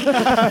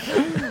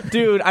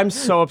 Dude, I'm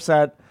so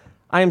upset.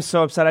 I am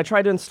so upset. I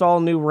tried to install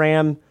new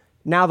RAM.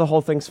 Now the whole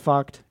thing's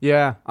fucked.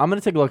 Yeah. I'm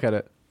gonna take a look at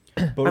it.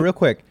 But real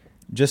quick,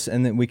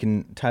 and then we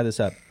can tie this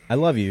up. I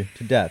love you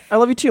to death. I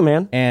love you too,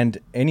 man. And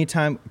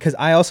anytime, because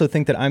I also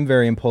think that I'm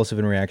very impulsive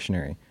and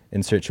reactionary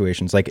in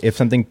situations. Like if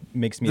something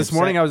makes me This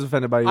morning I upset, was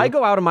offended by you. I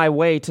go out of my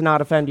way to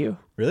not offend you.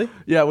 really?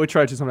 Yeah, we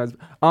try to sometimes.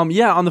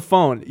 Yeah, on the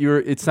phone,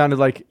 it sounded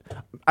like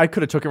I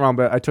could have took it wrong,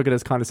 but I took it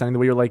as condescending. The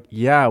way you're like,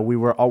 yeah, we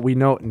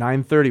know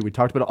 9:30. We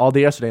talked about it all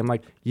day yesterday. I'm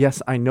like, yes,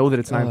 I know that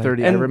it's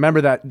 9:30. I and- remember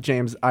that,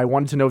 James. I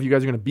wanted to know if you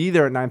guys are going to be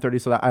there at 9:30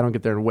 so that I don't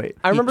get there and wait.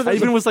 I remember I there's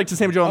even a, was like to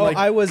Sam Joe. I'm like,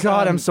 I was.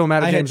 God, I'm so mad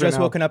at I had James just right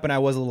now. woken up and I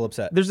was a little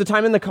upset. there's a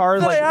time in the car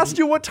Then like I asked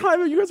you what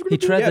time you guys were He going to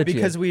be. tread- Yeah, Trevored you.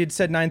 because we had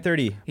said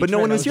 9:30. But no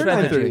one was here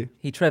at Trevored 9:30. you.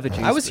 He trevored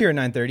you. I was here at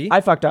 9:30.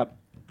 I fucked up.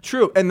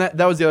 True, and that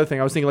was the other thing.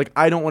 I was thinking like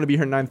I don't want to be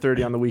here at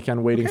 9:30 on the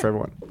weekend waiting for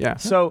everyone. Yeah.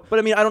 So But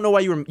I mean, I don't know why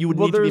you would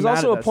well, need there to be was mad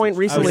also at a point that.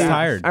 recently. I was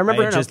tired. I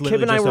remember I just Kib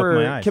literally and I just opened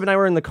my were eyes. Kib and I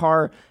were in the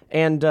car,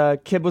 and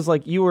Kib was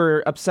like, "You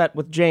were upset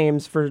with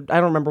James for I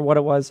don't remember what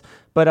it was,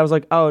 but I was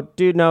like, oh,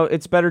 dude, no,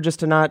 it's better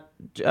just to not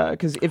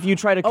because if you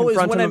try to Oh, it was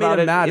confront when him I made about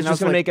him it, mad, it's and I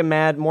just was going to like- make him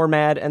mad, more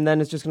mad, and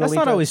then it's just going to That's lead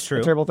not to always true.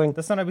 a terrible thing.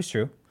 That's not always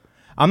true.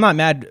 I'm not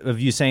mad of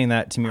you saying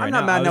that to me I'm right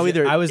not now. mad I now was-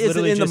 either. I was It's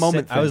literally in the just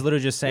moment I was thing.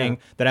 literally just saying Yeah.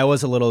 that I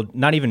was a little,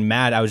 not even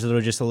mad. I was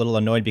literally just a little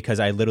annoyed because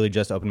I literally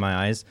just opened my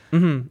eyes.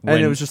 Mm-hmm.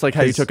 And it was just like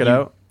how you took it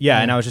out. Yeah,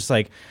 and I was just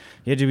like,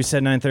 yeah, dude, we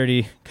said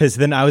 9:30 because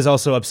then I was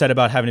also upset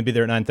about having to be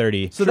there at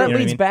 9:30. So that You know what I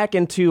leads mean? back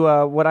into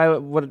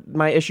what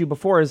my issue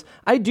before is.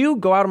 I do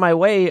go out of my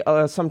way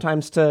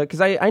sometimes to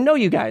because I know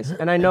you guys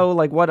and I know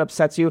like what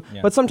upsets you,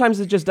 Yeah. but sometimes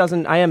it just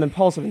doesn't. I am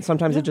impulsive and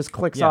sometimes it just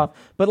clicks Yeah. off.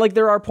 But like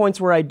there are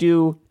points where I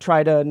do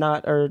try to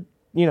not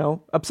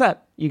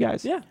upset you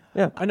guys. Yeah.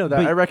 Yeah. I know that.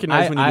 But I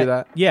recognize when you do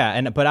that.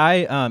 Yeah, but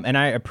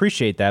I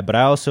appreciate that, but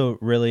I also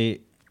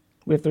really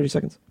We have 30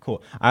 seconds.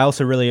 cool. I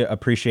also really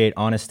appreciate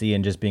honesty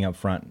and just being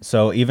upfront.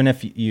 So even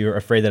if you're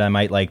afraid that I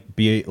might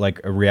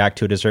react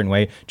to it a certain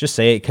way, just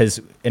say it because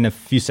in a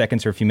few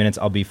seconds or a few minutes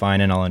I'll be fine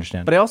and I'll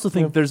understand. But I also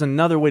think there's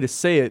another way to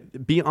say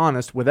it. Be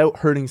honest without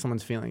hurting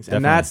someone's feelings, and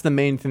Definitely. that's the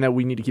main thing that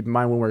we need to keep in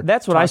mind when we're.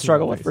 That's what I talking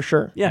struggle about with things. for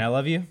sure. Yeah. And I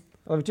love you.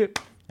 I love you too.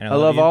 And I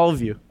love you. all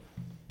of you.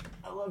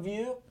 I love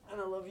you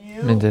and I love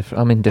you.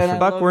 I'm indifferent.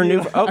 Buck, we're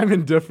new. Oh, I'm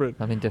indifferent.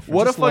 I'm indifferent.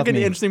 What a Just love fucking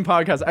me. interesting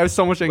podcast. I have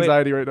so much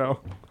anxiety right now.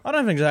 I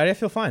don't have anxiety. I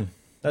feel fine.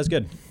 That was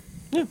good.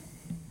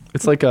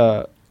 It's like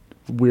a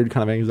weird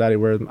kind of anxiety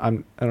where I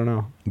don't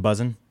know.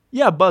 Buzzing.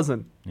 Yeah,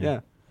 buzzing. Yeah. Yeah.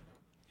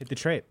 Hit the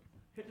trait.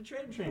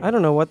 I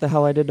don't know what the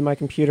hell I did to my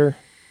computer.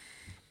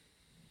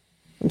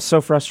 I'm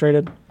so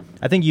frustrated.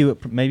 I think you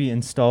maybe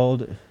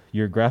installed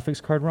your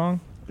graphics card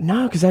wrong.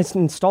 No, because I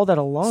installed that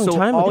a long So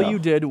time all ago. you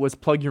did was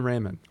plug your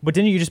RAM in. But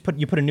didn't you just put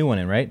a new one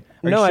in, right?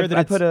 Are No, you I, sure that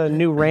I it's- put a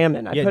new RAM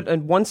in. I Yeah. put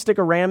one stick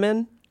of RAM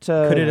in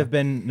to. Could it have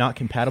been not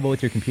compatible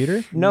with your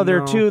computer? No, there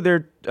are No. two.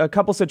 There are a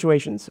couple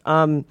situations.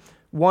 One,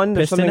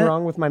 there's Piston something it?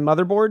 wrong with my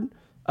motherboard.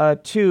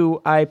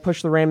 Two, I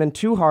pushed the RAM in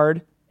too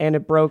hard and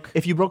it broke.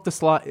 If you broke the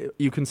slot,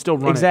 you can still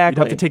run it. Exactly.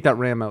 You'd have to take that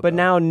RAM out. But though.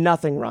 now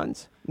nothing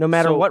runs. No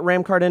matter So what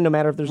RAM card in, no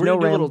matter if there's we're no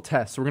gonna do a RAM. little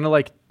test. We're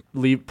gonna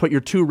put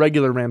your two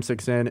regular RAM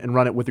sticks in and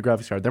run it with the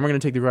graphics card. Then we're gonna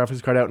take the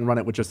graphics card out and run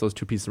it with just those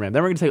two pieces of RAM.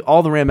 Then we're gonna take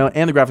all the RAM out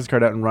and the graphics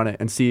card out and run it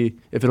and see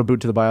if it'll boot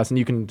to the BIOS, and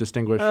you can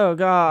distinguish. Oh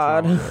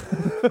God!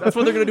 That's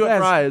what they're gonna do at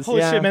Fry's. Holy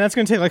Yeah. shit, man! That's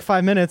gonna take like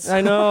 5 minutes.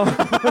 I know.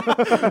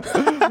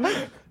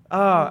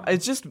 It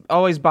just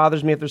always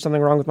bothers me if there's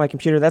something wrong with my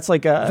computer. That's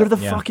like They're the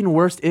Yeah. fucking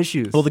worst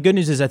issues. Well, the good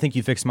news is I think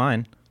you fixed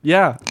mine.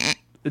 Yeah.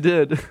 It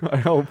did. I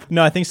hope.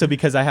 No, I think so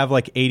because I have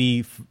like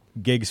 80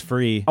 gigs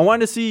free. I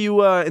wanted to see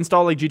you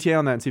install like GTA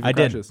on that and see if it I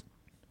did. crashes.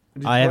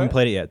 Did you I play haven't it?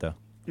 played it yet though.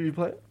 Did you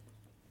play it?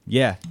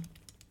 Yeah.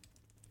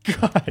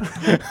 God.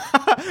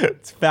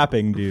 It's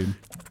fapping, dude.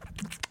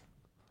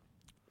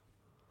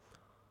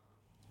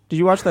 Did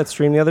you watch that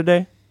stream the other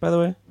day, by the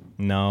way?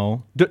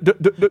 No.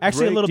 Actually,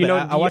 Actually, a little Do you bit.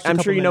 know, I watched a I'm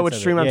couple sure you know minutes which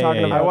of stream it. I'm Yeah,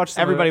 talking yeah, yeah. about. I watched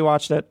some of Everybody it.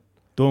 watched it.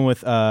 The one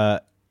with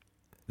the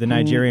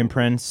Nigerian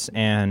prince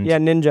and Yeah,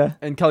 Ninja.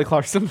 and Kelly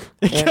Clarkson.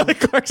 Kelly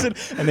Clarkson,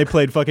 and they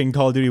played fucking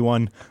Call of Duty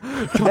 1.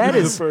 That The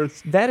is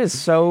first. that is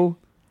so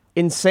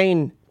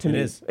insane to It me.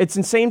 is. It's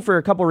insane for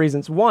a couple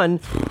reasons. One,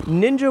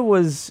 Ninja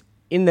was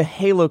in the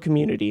Halo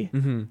community.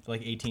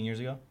 Like 18 years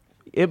ago?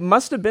 It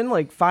must have been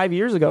like 5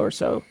 years ago or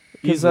so.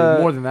 Because Easily,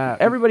 more than that.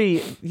 everybody,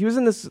 he was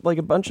in this like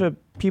a bunch of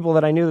people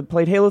that I knew that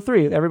played Halo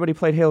 3. Everybody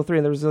played Halo 3,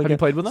 and there was like Have you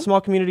played with them? small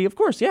community. Of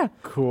course, yeah.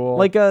 Cool.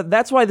 Like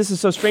that's why this is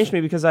so strange to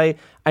me because I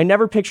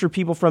never picture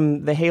people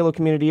from the Halo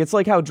community. It's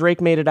like how Drake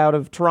made it out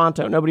of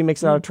Toronto. Nobody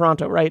makes it out of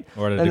Toronto, right?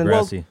 Or out of And then,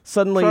 Degrassi.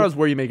 suddenly, Toronto's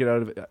where you make it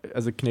out of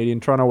as a Canadian.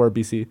 Toronto or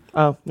BC.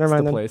 oh, never It's mind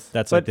the then. place.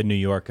 That's But- like the New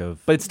York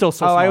of... But it's still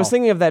so Oh, small. I was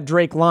thinking of that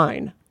Drake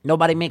line.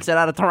 Nobody makes it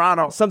out of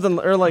Toronto. Something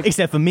or like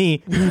Except for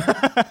me.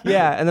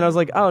 yeah, and then I was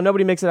like, oh,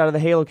 nobody makes it out of the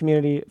Halo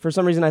community. For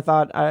some reason, I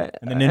thought, And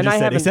the ninja and I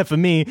said, haven't, except for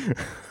me.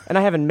 and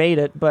I haven't made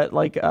it, but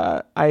like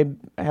I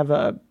have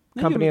a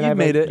company and I you've have,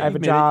 made it. I have a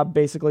You've made job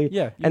basically.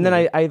 Yeah, you've and then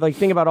made I like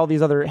think about all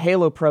these other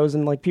Halo pros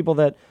and like people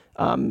that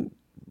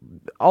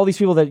all these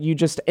people that you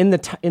just in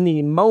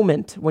the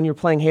moment when you're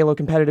playing Halo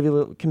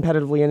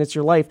competitively and it's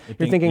your life,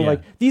 you're thinking yeah.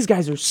 like these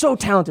guys are so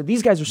talented,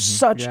 these guys are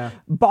such Yeah.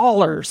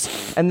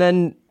 ballers, and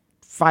then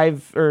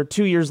 5 or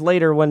 2 years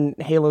later when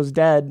Halo's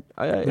dead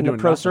in the doing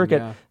pro nothing, circuit,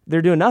 yeah.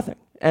 they're doing nothing.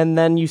 And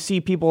then you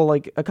see people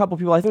like a couple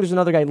people. I think there's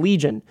another guy,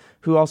 Legion,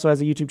 who also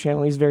has a YouTube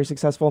channel. He's very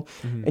successful.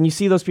 And you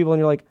see those people, and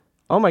you're like,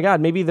 oh my God,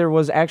 maybe there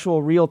was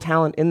actual real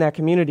talent in that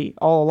community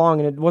all along,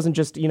 and it wasn't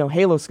just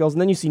Halo skills. And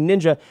then you see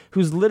Ninja,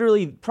 who's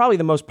literally probably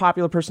the most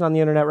popular person on the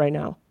internet right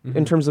now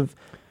in terms of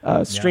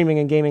streaming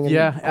and gaming. And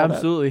Yeah, all that.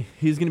 absolutely.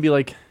 He's gonna be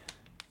like,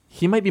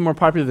 he might be more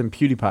popular than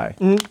PewDiePie.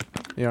 You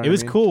know what It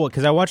was I mean? cool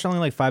because I watched only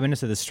like 5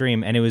 minutes of the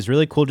stream, and it was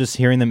really cool just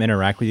hearing them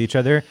interact with each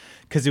other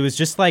because it was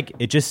just like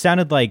it just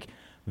sounded like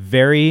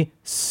very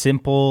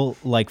simple,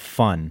 like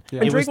fun. Yeah.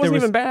 And It Drake there wasn't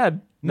even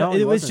bad. No, it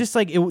he was wasn't. just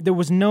like there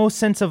was no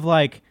sense of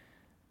like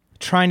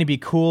trying to be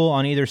cool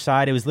on either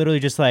side. It was literally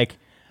just like,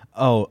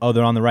 oh,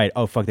 they're on the right.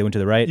 Oh fuck, they went to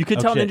the right. You could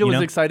Oh, tell shit, Ninja was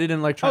know? excited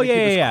and like trying Oh, to keep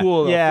yeah, this yeah,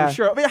 cool. Though, yeah. for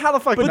sure. I mean, how the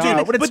fuck But not? then,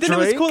 When it's but then it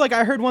was Drake? cool. Like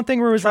I heard one thing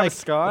where it was Travis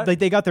like, Scott? like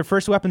they got their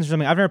first weapons or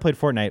something. I've never played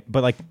Fortnite,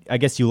 but like I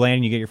guess you land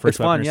and you get your first It's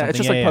weapon. fun, or yeah. It's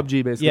something. just like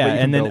PUBG, basically, Yeah, but you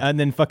can build. and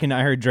then fucking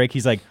I heard Drake.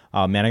 He's like,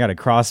 oh man, I got a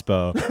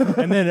crossbow.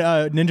 And then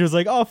Ninja was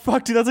like, oh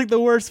fuck, dude, that's like the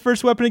worst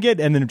first weapon to get.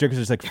 And then Drake was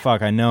just like,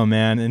 fuck, I know,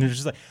 man. And it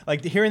was just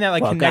like hearing that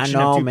like Fuck, I connection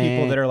know, of two man.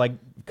 people that are like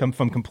come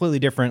from completely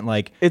different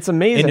like It's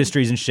amazing.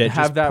 industries and shit,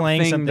 Have just that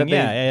playing thing something. that they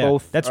Yeah.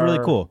 both That's really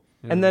are- cool.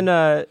 And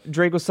then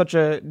Drake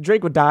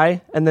would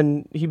die, and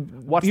then he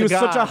the was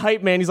such a God.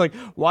 hype man. He's like,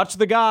 watch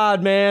the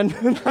God, man.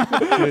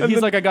 Dude,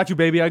 he's like, I got you,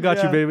 baby. I got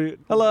you, Yeah. baby.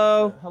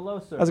 Hello. Hello,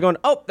 sir. How's it going?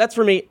 Oh, that's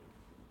for me.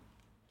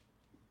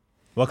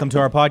 Welcome to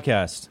our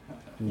podcast.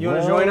 You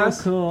want to join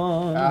us?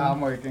 I'm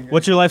working.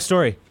 What's your life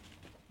story?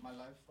 My life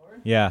story?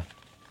 Yeah.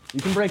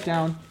 You can break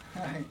down.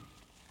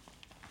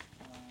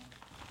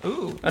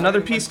 Ooh,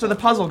 another piece to the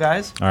puzzle,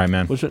 guys. All right,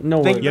 man.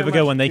 No, Thank You have a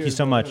good one. Thank you Cheers,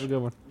 so bro. much. Have a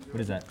good one.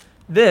 What is that?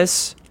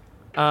 This,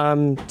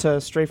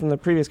 to stray from the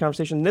previous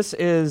conversation, this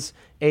is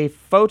a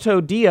Photo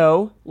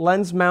Dio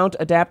lens mount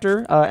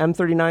adapter,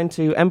 M39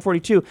 to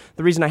M42.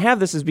 The reason I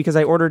have this is because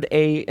I ordered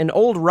an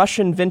old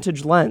Russian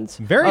vintage lens.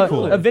 Very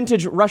cool. A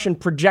vintage Russian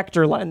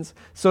projector lens.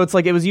 So it's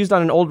like it was used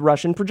on an old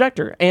Russian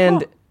projector.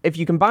 And if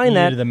you combine You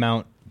that... needed the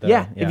mount.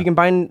 Yeah, if you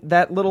combine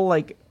that little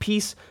like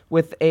piece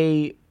with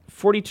a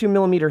 42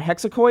 millimeter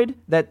hexacoid,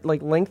 that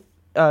like length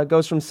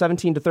goes from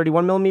 17 to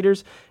 31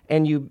 millimeters,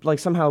 and you like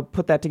somehow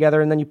put that together,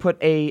 and then you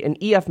put an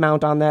EF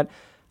mount on that.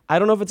 I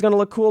don't know if it's gonna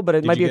look cool, but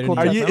it might you be a get cool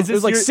an test. EF mount? It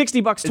was like Is this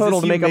 $60 total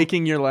Is to this make you a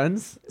making your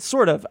lens?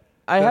 sort of.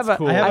 I That's have a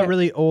cool. I have I- a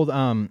really old.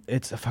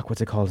 It's fuck.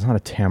 What's it called? It's not a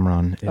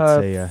Tamron.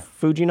 It's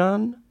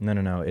Fujinon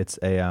no. It's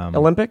a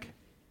Olympic.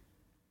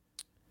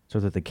 So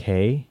is it the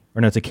K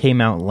or no? It's a K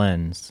mount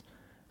lens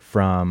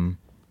from.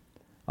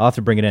 I'll have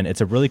to bring it in.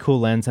 It's a really cool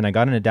lens, and I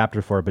got an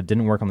adapter for it, but it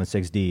didn't work on the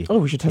 6D. Oh,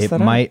 we should test it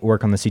that out. might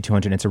work on the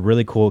C200. It's a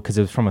really cool because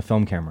it was from a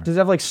film camera. Does it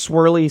have like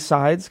swirly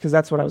sides? Because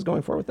that's what I was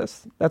going for with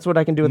this. That's what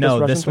I can do with No,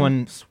 this Russian this thing.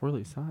 one.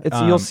 Swirly side. It's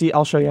you'll see.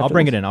 I'll show you. I'll after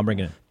bring this. it in. I'll bring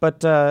it in.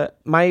 But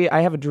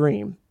I have a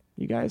dream,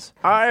 you guys.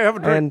 I have a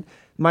drink. And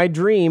my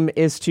dream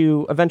is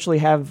to eventually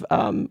have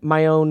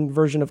my own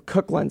version of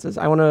Cook lenses.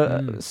 I want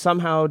to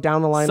somehow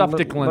down the line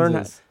Suptic learn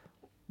lenses.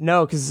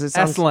 no, because it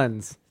sounds. S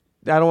lens.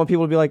 I don't want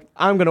people to be like,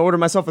 I'm going to order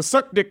myself a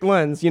suck dick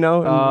lens, and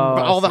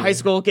all the I see. high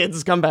school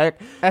kids come back.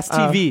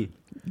 STV.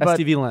 but-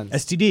 STV lens.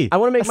 STD. I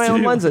want to make my own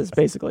STD lenses,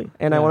 basically,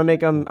 and I Yeah. want to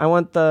make them. I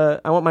want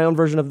my own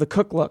version of the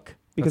Cook look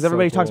because That's so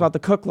everybody talks cool. about the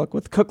Cook look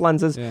with Cook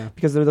lenses Yeah.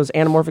 because they're those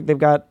anamorphic. They've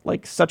got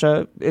like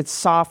it's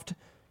soft.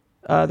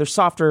 They're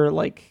softer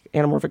like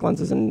anamorphic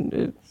lenses,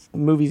 and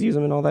movies use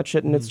them and all that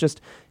shit. And it's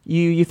just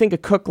you think a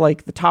Cook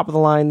like the top of the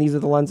line. These are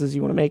the lenses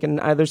you want to make, and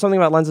there's something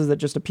about lenses that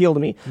just appeal to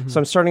me. So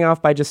I'm starting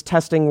off by just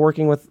testing,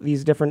 working with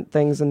these different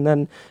things, and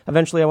then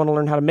eventually I want to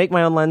learn how to make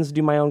my own lens,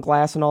 do my own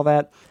glass, and all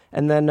that.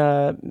 And then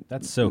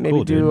that's so maybe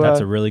cool, dude. do, That's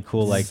a really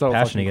cool so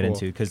passion to fucking get cool.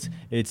 into, because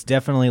it's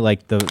definitely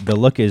like the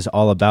look is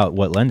all about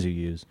what lens you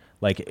use.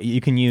 Like you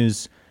can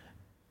use,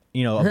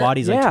 a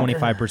body's like Yeah.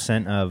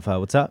 25% of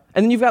what's up.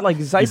 And then you've got like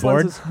Zeiss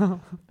bored? lenses.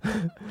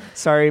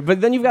 Sorry,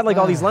 but then you've got like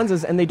all these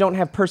lenses, and they don't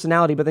have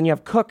personality. But then you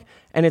have Cook,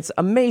 and it's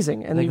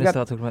amazing. I And think you've we got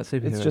start talking about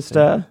superheroes. it's just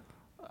soon.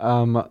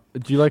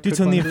 Do you like Dude, Cook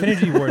so in the lenses?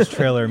 Infinity Wars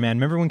trailer, man,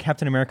 remember when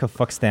Captain America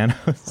fucks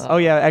Thanos? oh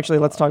yeah, actually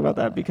let's talk about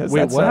that because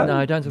Wait, that's, what?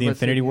 no, don't talk The about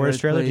Infinity Wars superheroes,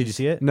 trailer, did you please.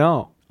 see it?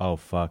 No. Oh,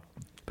 fuck.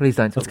 Please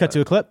don't. Let's cut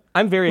to a clip.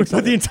 I'm very We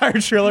put the excited.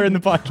 entire trailer in the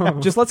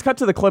podcast. Just let's cut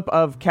to the clip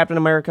of Captain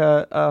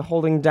America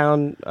holding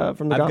down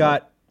from the I've gauntlet.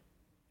 got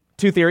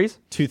Two theories.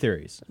 two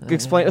theories.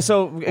 Explain.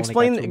 So got 2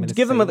 explain. minutes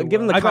Give them to say give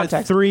them the I've got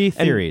context. 3 And-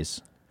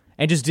 theories.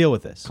 And just deal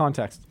with this.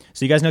 Context.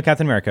 So you guys know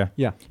Captain America.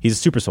 Yeah. He's a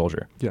super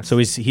soldier. Yes. So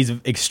he's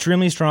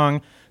extremely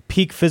strong,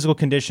 peak physical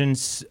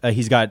conditions.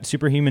 He's got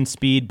superhuman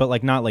speed, but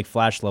like not like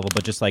Flash level,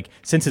 but just like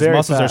since his Very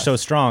muscles are fast. so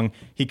strong,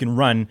 he can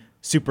run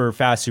super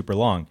fast, super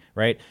long,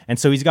 right? And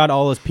so he's got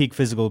all those peak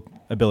physical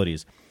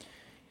abilities.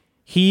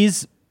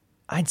 He's,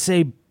 I'd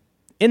say,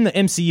 in the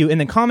MCU, in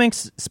the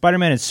comics,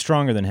 Spider-Man is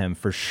stronger than him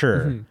for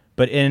sure.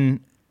 But in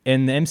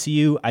the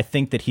MCU, I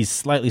think that he's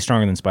slightly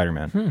stronger than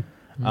Spider-Man.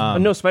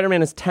 no,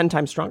 Spider-Man is 10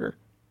 times stronger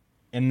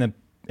In the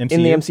MCU,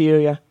 in the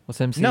MCU. Yeah, What's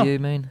MCU No.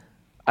 mean?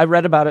 I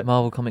read about it.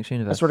 Marvel Comics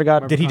Universe. I swear to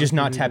God. did he just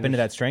not tap into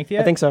that strength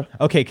yet? I think so.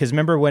 Okay, because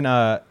remember when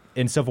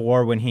in Civil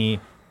War when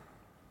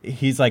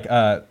he's like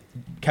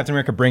Captain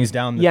America brings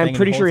down the Yeah, thing I'm and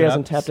pretty sure he holds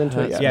it hasn't up? tapped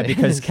into it yet. Yeah,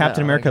 because That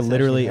Captain America makes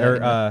literally,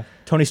 actually or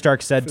Tony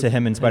Stark said to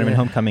him in Spider-Man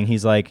Homecoming,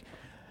 he's like,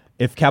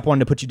 if Cap wanted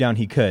to put you down,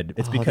 he could.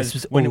 It's Oh, because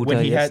this was when all he day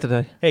had,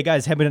 yesterday. hey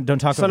guys, don't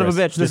talk Son over of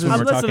a us. bitch, this when is-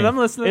 we're I'm listening. talking. I'm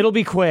listening. It'll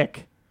be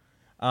quick.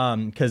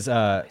 Because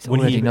when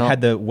he already not.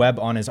 had the web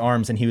on his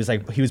arms and he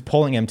was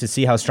pulling him to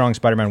see how strong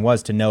Spider-Man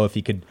was to know if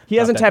he could. He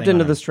drop hasn't that tapped thing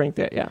into on the him. strength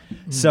yet. Yeah.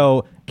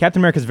 So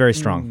Captain America is very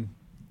strong.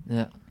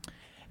 Yeah.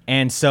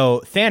 And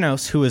so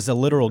Thanos, who is a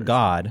literal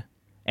god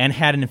and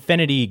had an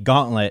infinity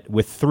gauntlet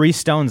with 3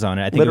 stones on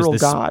it. I think Literal it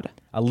was god.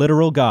 A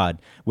literal god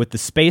with the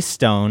space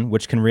stone,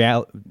 which can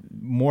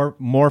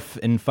morph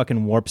and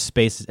fucking warp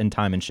space and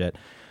time and shit.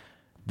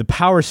 The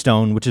power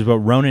stone, which is what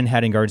Ronan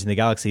had in Guardians of the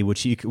Galaxy,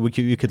 which you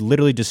could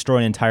literally destroy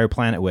an entire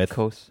planet Of with.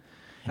 course.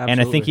 And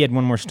I think he had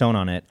one more stone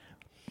on it.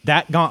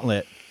 That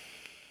gauntlet,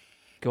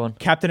 Go on.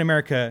 Captain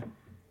America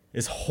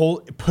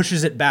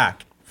pushes it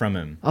back from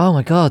him. Oh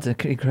my God!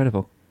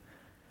 Incredible.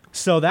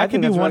 So that I could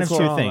think be that's one really of cool.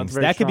 two That's things.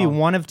 very That could be strong.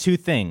 one of two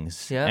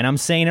things. Yeah. And I'm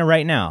saying it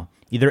right now.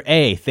 Either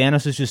A,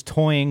 Thanos is just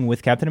toying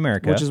with Captain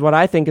America. Which is what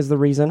I think is the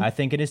reason. I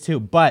think it is too.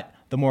 But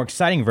the more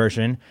exciting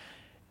version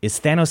is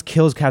Thanos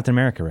kills Captain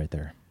America right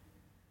there.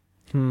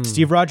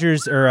 Steve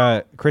Rogers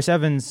or Chris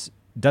Evans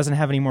doesn't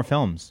have any more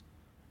films.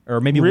 Or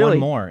maybe Really? one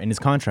more in his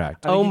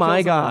contract. Oh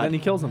my God. And he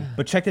kills him.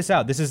 But check this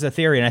out. This is a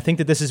theory, and I think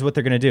that this is what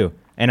they're going to do.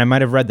 And I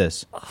might have read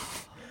this.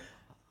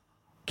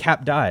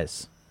 Cap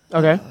dies.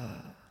 Okay.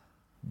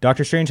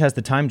 Doctor Strange has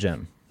the time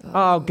gem.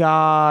 Oh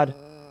God.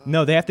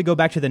 No, they have to go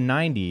back to the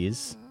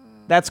 90s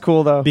That's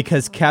cool though.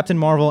 because Captain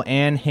Marvel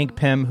and Hank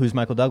Pym, who's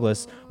Michael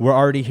Douglas, were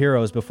already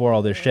heroes before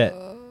all this shit.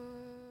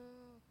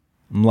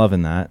 I'm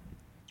loving that.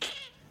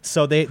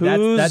 So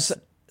Who's that's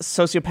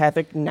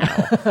sociopathic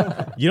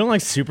now? you don't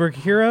like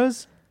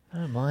superheroes? I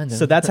don't mind them.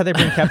 So that's how they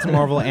bring Captain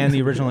Marvel and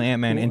the original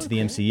Ant-Man into the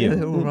They're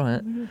MCU. all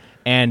right.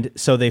 And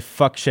so they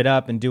fuck shit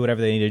up and do whatever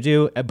they need to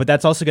do. But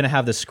that's also going to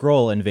have the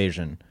Skrull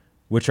invasion,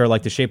 which are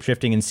like the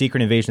shape-shifting and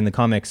secret invasion in the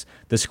comics.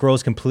 The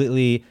Skrulls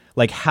completely,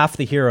 like half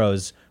the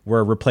heroes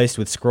were replaced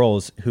with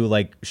Skrulls who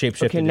like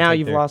shape-shifted. Okay, to now take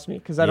you've their- lost me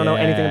because I don't know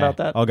anything Yeah. about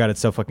that. Oh god, it's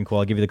so fucking cool.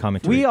 I'll give you the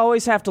comic. We tweet.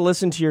 always have to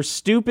listen to your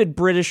stupid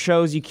British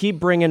shows you keep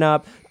bringing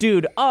up.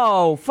 Dude,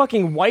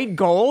 fucking White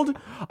Gold?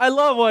 I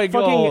love White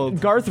Fucking Gold.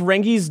 Garth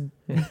Renge's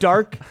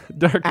Dark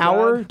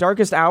Hour,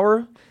 Darkest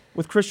Hour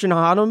with Christian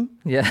Hodham.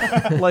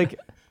 Yeah. Like,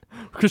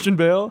 Christian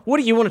Bale. what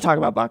do you want to talk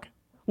about, Buck?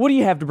 What do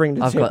you have to bring to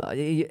the I've table? got.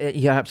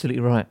 You're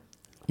absolutely right.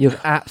 You're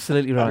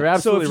absolutely right. You're So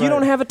absolutely if you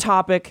don't right. have a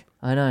topic,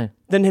 I know.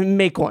 then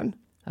make one.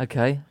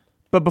 Okay.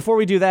 But before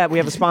we do that, we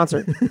have a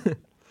sponsor.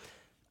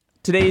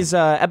 Today's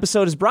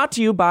episode is brought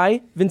to you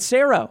by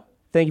Vincero.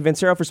 Thank you,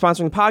 Vincero, for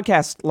sponsoring the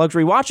podcast.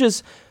 Luxury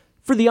watches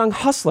for the young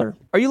hustler.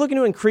 Are you looking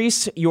to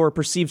increase your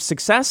perceived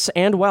success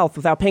and wealth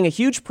without paying a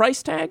huge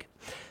price tag?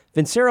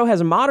 Vincero has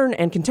a modern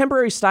and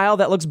contemporary style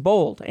that looks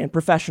bold and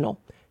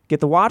professional. Get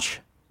the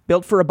watch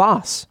built for a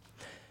boss.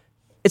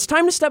 It's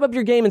time to step up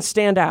your game and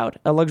stand out.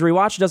 A luxury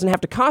watch doesn't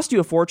have to cost you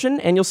a fortune,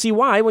 and you'll see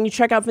why when you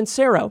check out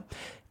Vincero.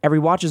 Every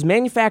watch is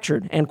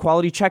manufactured and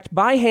quality checked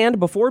by hand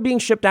before being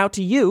shipped out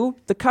to you,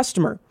 the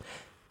customer.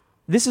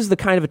 This is the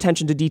kind of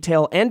attention to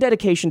detail and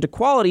dedication to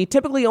quality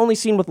typically only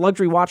seen with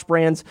luxury watch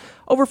brands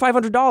over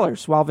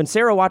 $500, while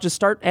Vincero watches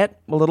start at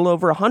a little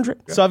over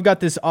 $100. So I've got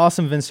this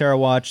awesome Vincero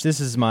watch. This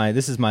is my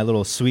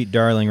little sweet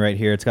darling right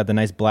here. It's got the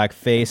nice black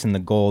face and the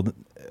gold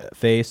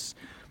face.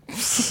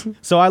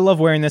 So I love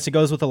wearing this. It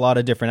goes with a lot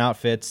of different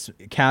outfits,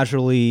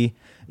 casually,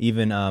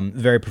 even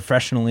very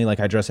professionally, like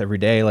I dress every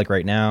day, like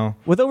right now.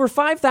 With over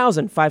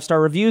 5,000 five-star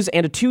reviews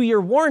and a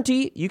 2-year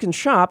warranty, you can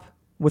shop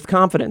with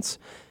confidence.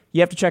 You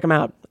have to check them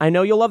out. I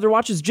know you'll love their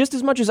watches just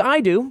as much as I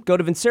do. Go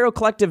to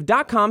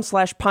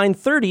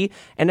vincerocollective.com/pine30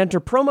 and enter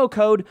promo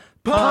code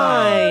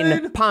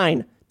PINE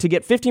to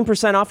get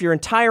 15% off your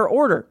entire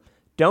order.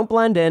 Don't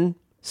blend in,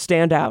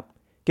 stand out.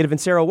 Get a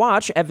Vincero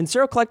watch at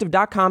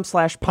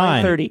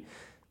vincerocollective.com/pine30.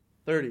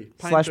 30.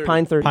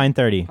 /pine30. Pine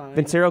 30.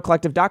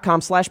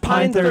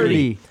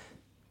 vincerocollective.com/pine30.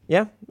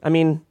 Yeah, I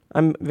mean,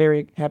 I'm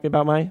very happy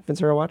about my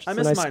Vincero watch. I It's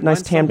a miss nice, mine. nice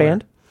Mine's tan somewhere.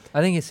 band.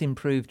 I think it's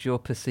improved your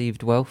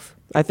perceived wealth.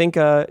 I think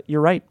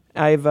you're right.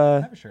 I have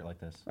a shirt like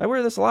this. I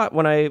wear this a lot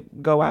when I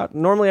go out.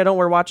 Normally, I don't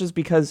wear watches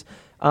because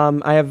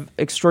I have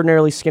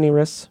extraordinarily skinny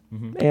wrists,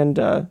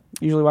 and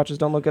usually watches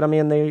don't look good on me,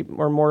 and they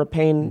are more a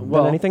pain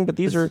Well, than anything. But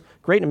these are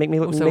great and make me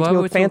look, Also, makes me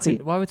we're look fancy.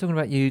 why are we talking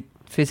about you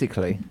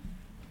physically?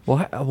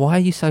 Why are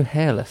you so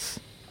hairless?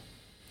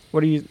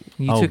 What are you?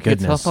 You Oh, took your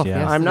goodness, top off yeah.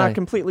 yesterday. I'm not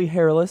completely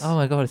hairless. Oh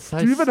my god, it's so.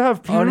 Do you even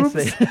have pubes?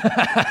 Honestly,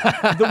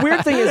 The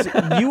weird thing is,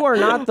 you are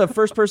not the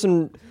first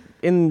person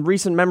in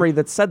recent memory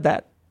that said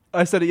that.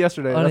 I said it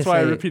yesterday. That's why I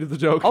Honestly. repeated the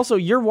joke. Also,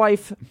 your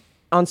wife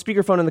on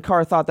speakerphone in the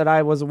car thought that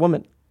I was a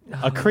woman.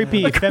 A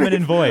creepy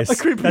feminine voice.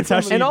 That's how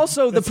she. And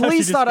also, the that's how she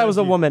police thought I was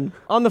a described you. woman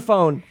on the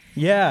phone.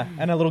 Yeah,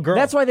 and a little girl.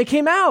 That's why they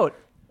came out.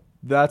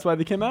 That's why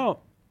they came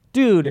out.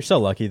 You're Dude, so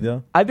lucky,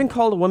 though. I've been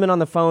called a woman on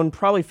the phone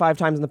probably 5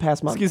 times in the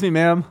past month. Excuse me,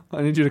 ma'am.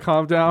 I need you to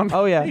calm down.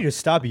 Oh, yeah. You just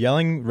stop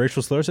yelling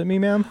racial slurs at me,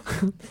 ma'am.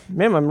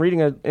 Ma'am, I'm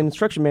reading an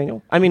instruction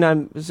manual. I mean,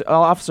 I'm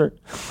officer.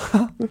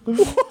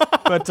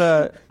 But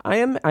I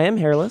am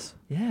hairless.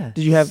 yeah.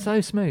 Did you have-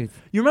 so smooth?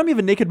 You remind me of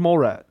a naked mole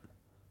rat.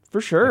 For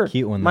sure. A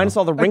cute one, though. Minus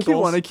all the A wrinkles. cute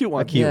one. A cute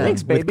one. A cute Yeah. one.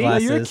 Thanks, With baby.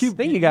 glasses. You're a cute-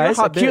 Thank you You're a guys.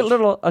 hot A cute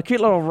bitch.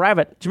 little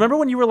rabbit. Do you remember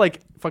when you were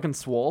like fucking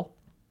swole?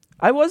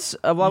 I was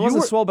I You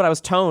wasn't were- swole, but I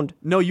was toned.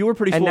 No, you were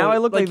pretty And swole. now I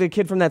look like the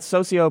kid from that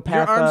sociopath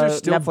your arms are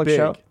still Netflix big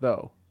show.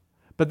 though,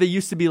 but they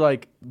used to be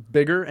like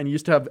bigger and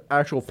used to have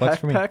actual Flex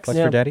for me. pecs. Flex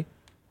Yeah. for daddy.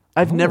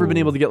 I've never been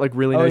able to get like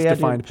really nice yeah,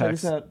 defined dude, check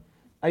this pecs. out.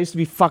 I used to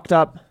be fucked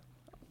up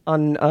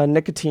on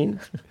nicotine.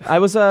 I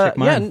was Check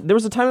yeah. mine. There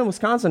was a time in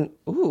Wisconsin.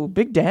 Ooh,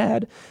 big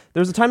dad.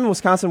 There was a time in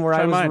Wisconsin where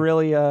Try I was mine.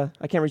 really I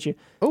can't reach you.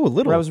 Oh, a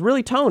little. Where I was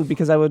really toned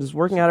because I was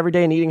working out every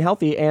day and eating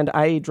healthy, and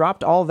I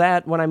dropped all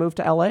that when I moved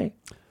to LA.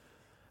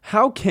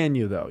 How can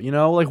you though? You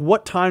know, like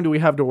what time do we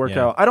have to work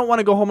Yeah. out? I don't want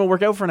to go home and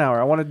work out for an hour.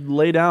 I want to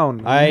lay down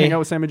and hang out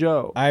with Sammy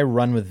Joe. I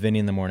run with Vinny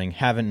in the morning.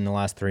 Haven't in the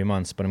last 3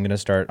 months, but I'm going to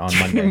start on 3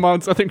 Monday.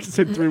 months. I think you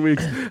said 3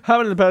 weeks.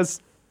 Haven't in the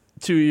past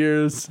 2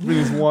 years.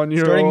 Vinny's 1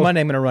 year Starting old.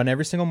 Monday, I'm going to run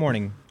every single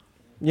morning.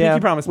 Yeah,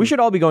 promised we me. should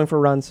all be going for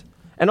runs.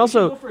 And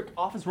also, for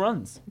office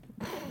runs.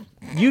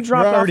 you We're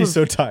dropped off. already Of,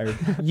 so tired.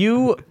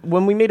 you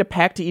when we made a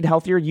pact to eat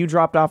healthier, you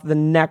dropped off the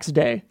next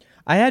day.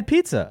 I had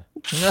pizza.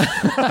 Dude,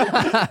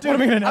 I'm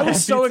going to I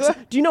was so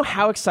excited. Do you know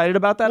how excited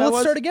about that I Let's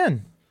was? start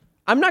again.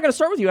 I'm not going to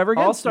start with you ever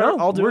again. I'll start. No,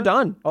 I'll do we're it.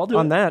 done. I'll do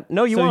on it. that.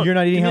 No, you So won't. you're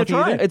not eating Give me a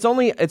healthy try. either? It's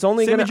only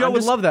Sammy gonna. Joe I'm would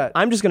just- love that.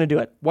 I'm just going to do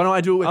it. Why don't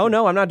I do it with you? Oh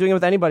no, I'm not doing it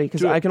with anybody because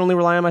Do it. I can only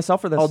rely on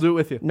myself for this. I'll do it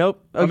with you.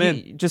 Nope. I'm Okay,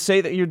 in. Just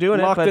say that you're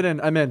doing Locked it. But it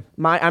in. I'm in.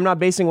 I'm not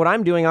basing what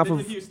I'm doing off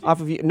of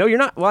you. No, you're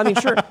not. Well, I mean,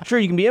 sure,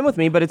 you can be in with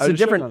me, but it's I a just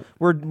showed different. on it.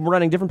 We're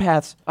running different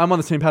paths. I'm on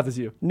the same path as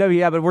you. No,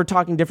 yeah, but we're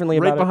talking differently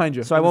Right about it. behind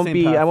you. So I On the won't same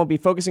be. path. I won't be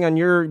focusing on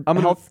your I'm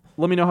gonna health.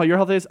 let me know how your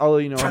health is. I'll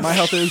let you know how my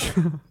health is,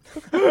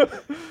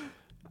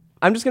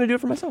 I'm just going to do it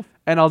for myself.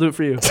 and I'll do it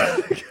for you.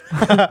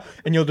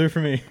 And you'll do it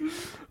for me.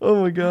 Oh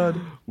my god.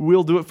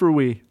 We'll do it for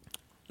we.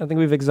 I think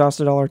we've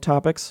exhausted all our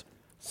topics.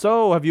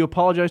 So, have you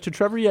apologized to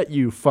Trevor yet,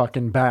 you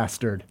fucking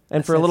bastard?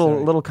 And for a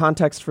little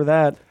context for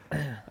that,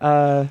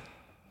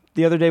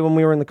 the other day when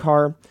we were in the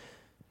car,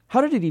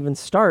 how did it even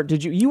start?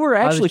 You were was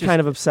actually just-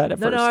 kind of upset at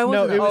No, first. no, I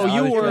wasn't. it was- Oh,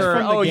 you it was were.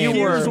 from the Oh, game.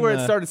 you were. Here's where it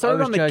Uh, started. It started I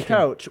was on the joking.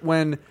 couch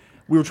when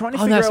we were trying to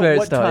Oh, figure that's out where it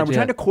what time. started, We're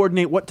trying to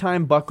coordinate what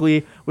time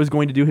Buckley was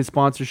going to do his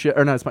sponsorship,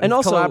 or not, his And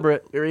also,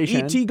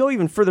 collaboration. to go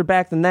even further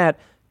back than that,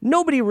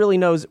 nobody really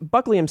knows.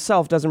 Buckley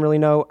himself doesn't really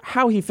know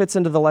how he fits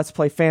into the Let's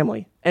Play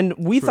family, and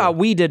we thought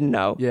we didn't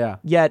know. Yeah.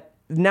 Yet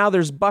now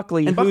there's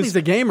Buckley, And who's Buckley's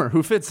a gamer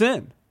who fits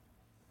in.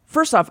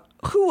 first off,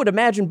 who would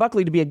imagine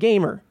Buckley to be a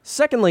gamer?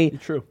 Secondly,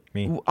 True.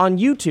 Me. on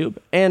YouTube,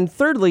 and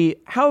thirdly,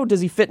 how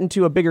does he fit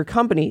into a bigger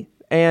company?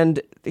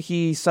 And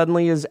he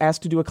suddenly is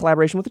asked to do a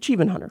collaboration with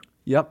Achievement Hunter.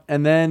 Yep.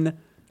 And then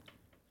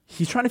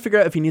he's trying to figure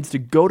out if he needs to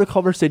go to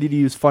Culver City to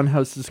use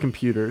Funhouse's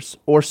computers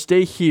or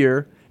stay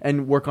here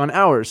and work on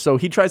ours. So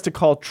he tries to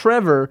call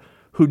Trevor,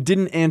 who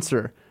didn't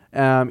answer.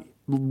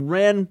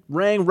 Rang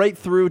right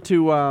through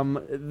to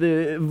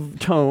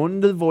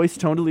the voice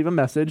tone to leave a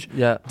message.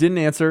 Yeah. Didn't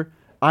answer.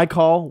 I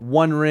call,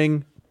 one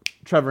ring,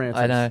 Trevor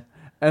answers. I know.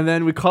 And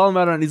then we call him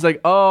out on it, and he's like,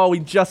 "Oh, we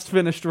just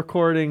finished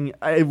recording.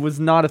 It was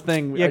not a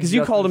thing." Yeah, 'cause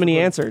you called him and he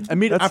answered.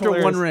 That's after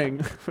one hilarious. ring,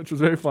 which was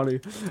very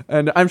funny.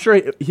 And I'm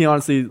sure he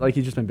honestly, like,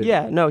 he's just been busy.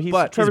 Yeah, no,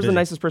 But Trevor's the busy.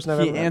 nicest person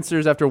I've He ever met.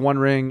 answers after one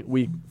ring.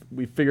 We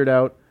figured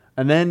out,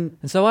 and then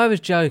And so I was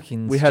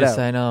joking, We head just out.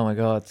 saying, "Oh my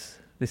god,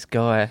 this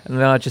guy!" And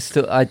then I just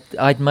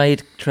I'd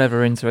made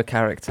Trevor into a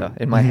character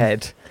in my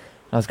head,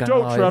 I was going,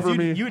 Don't oh, Trevor he's-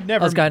 me. You'd I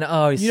never. was going,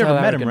 oh, he's you so never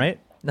met arrogant. him, right?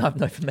 No, I've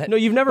never met. No,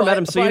 you've never met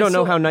him, so you don't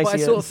know how nice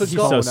he I sort is. of He's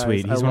forgot. so nice.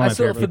 sweet. He's I one of I my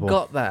sort of favorite people.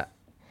 forgot that.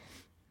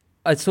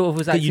 I sort of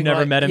was That acting you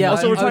never like, met him. Yeah,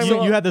 also, I- we're I talking sort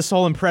about you of- had this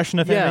whole impression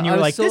of him, Yeah, and you I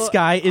were was like, "This sort-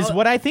 guy is I-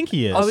 what I think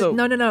he is." Also,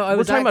 no. I We're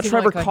was talking about acting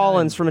Trevor like I know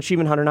Collins him. from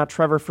Achievement Hunter, not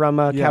Trevor from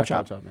Yeah, Cow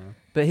Chop. man.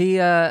 But he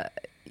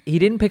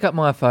didn't pick up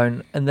my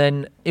phone, and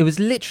then it was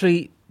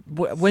literally.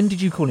 When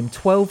did you call him?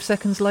 12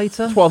 seconds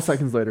later. 12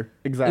 seconds later,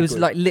 exactly. It was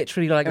like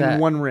literally like And that.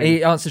 one ring.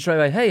 He answered straight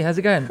away. Hey, how's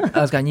it going? I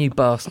was going, you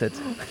bastard.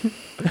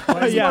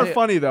 It's Yeah. more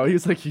funny though. He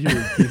was like, "You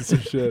piece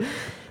of shit."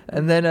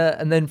 And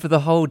then for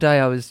the whole day,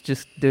 I was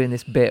just doing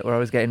this bit where I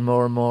was getting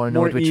more and more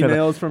annoyed More with Trevor.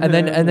 emails from And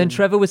him. then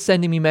Trevor was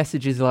sending me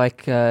messages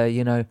like,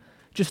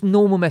 just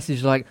normal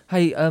messages like,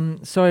 "Hey,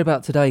 sorry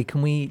about today.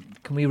 Can we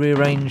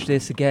rearrange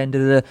this again?"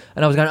 Da-da-da.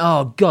 And I was going,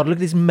 "Oh God, look at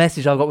this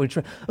message I got with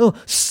Trevor. Oh,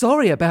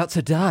 sorry about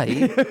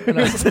today." And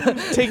I was,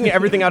 Taking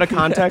everything out of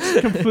context.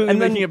 completely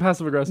and then making it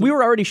passive aggressive. we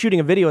were already shooting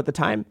a video at the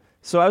time,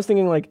 so I was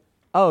thinking like,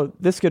 oh,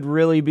 this could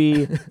really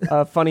be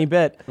a funny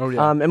bit. Oh,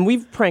 yeah. And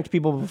we've pranked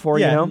people before,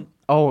 Yeah. you know.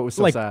 Oh, it was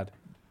so Like- sad.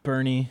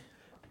 Bernie.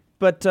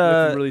 But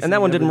have to really and that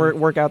sing one didn't everything.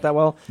 work out that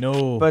well.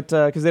 No. But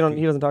because he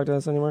doesn't talk to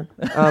us anymore.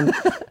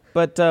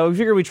 But we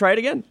figured we'd try it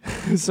again.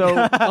 So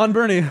On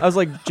Bernie. I was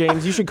like,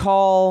 James, you should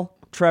call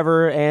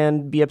Trevor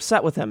and be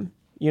upset with him,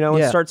 and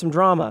Yeah. start some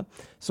drama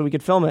so we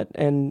could film it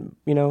and,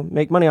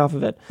 make money off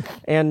of it.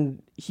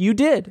 And you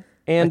did.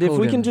 And I if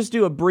called we can him. just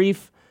do a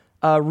brief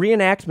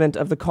reenactment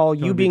of the call,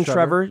 you wanna be being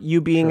Trevor? Trevor, you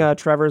being Sure.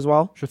 Trevor as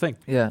well. Sure thing.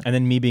 yeah. and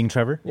then me being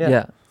Trevor.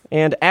 Yeah.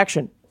 And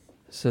action.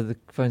 So the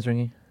phone's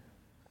ringing.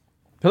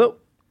 Hello.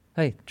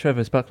 Hey, Trevor,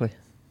 it's Buckley.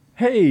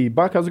 Hey,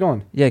 Buck. How's it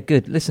going? Yeah,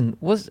 good. Listen,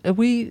 what's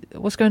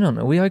going on?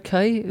 Are we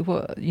okay?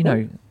 What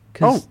Oh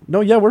 'cause-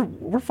 no, yeah,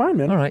 we're fine,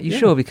 man. all right. You Yeah.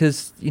 sure?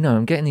 Because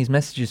I'm getting these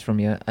messages from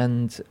you,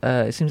 and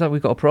it seems like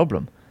we've got a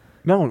problem.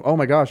 No, oh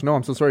my gosh, no.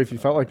 I'm so sorry if you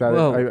felt like that.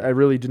 Well- I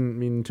really didn't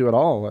mean to at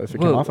all. If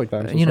it came off like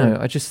that, I'm so sorry.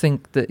 I just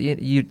think that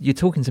you're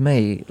talking to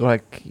me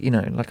like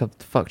like I've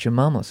fucked your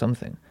mum or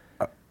something.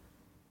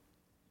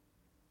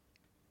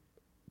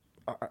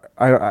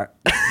 I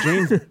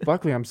James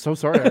Buckley, I'm so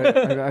sorry.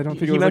 I don't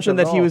think it He was mentioned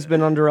like that he was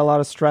been under a lot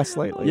of stress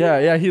lately.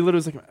 Yeah. He literally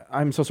was like,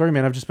 "I'm so sorry,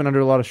 man. I've just been under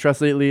a lot of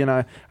stress lately, and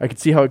I could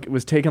see how it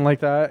was taken like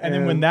that." And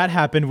then when that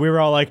happened, we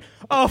were all like,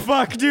 "Oh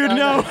fuck, dude,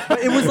 no!"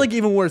 But it was like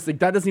even worse. Like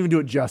that doesn't even do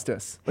it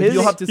justice. Like, His-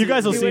 you'll have to. You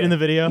guys will see it in the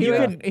video.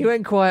 He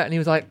went quiet and he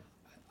was like,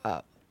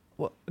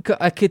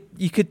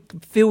 you could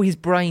feel his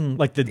brain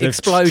Like the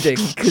exploding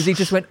because he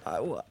just went.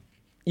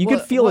 You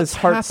could feel his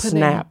heart happening?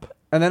 snap.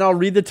 And then I'll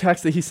read the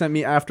text that he sent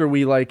me after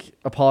we like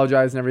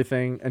apologized and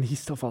everything, and he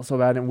still felt so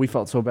bad, and we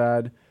felt so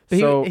bad. But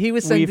So he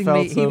was we sending felt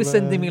me. so He was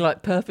sending bad. me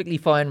like perfectly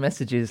fine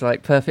messages,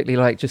 like perfectly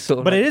like just sort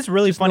of. But like, it is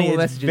really just funny.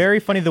 normal It's messages.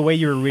 very funny the way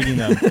you were reading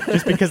them,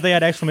 just because they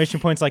had exclamation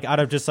points like out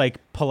of just like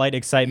polite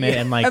excitement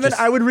and like. and then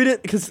just, I would read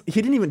it because he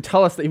didn't even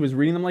tell us that he was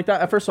reading them like that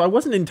at first, so I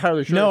wasn't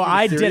entirely sure. no, if he was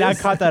I did. I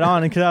serious. caught that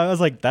on because I was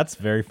like, "That's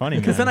very funny."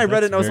 Because then I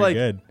read it and I was That's like,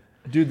 very good.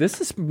 Dude, this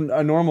is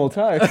a normal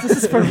text.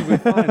 This is perfectly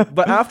fine.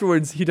 But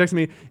afterwards, he texted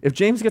me, "If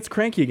James gets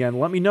cranky again,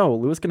 let me know.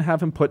 Lewis can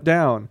have him put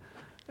down."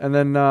 And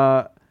then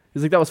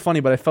he's like, "That was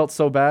funny, but I felt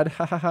so bad."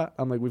 Ha ha ha.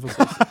 I'm like,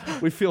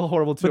 we feel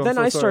horrible too. But then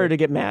I started to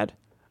get mad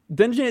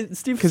Then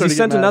Steve because started he to get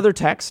sent mad. another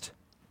text.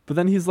 But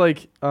then he's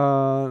like,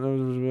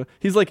 "No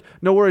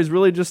worries.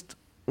 Really, just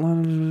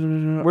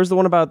Where's the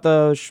one about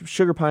the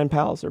Sugar Pine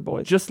Pals or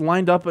boys? just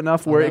lined up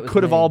enough where that it was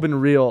could have me. all been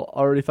real."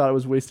 Already thought it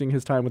was wasting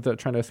his time with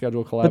trying to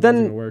schedule a collab. But Wasn't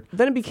gonna work.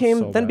 then it became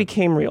so bad.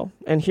 became real,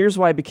 and here's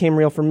why it became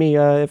real for me.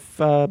 If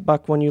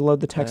Buck, when you load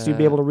the text, you'd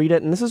be able to read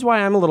it, and this is why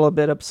I'm a little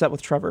bit upset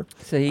with Trevor.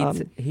 So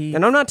he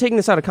And I'm not taking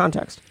this out of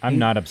context. I'm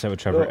not upset with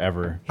Trevor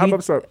ever. I'm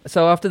upset.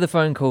 So after the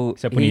phone call,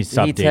 Except when he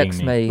stopped he dating texted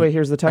me. me. Wait,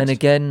 here's the text. And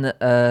again,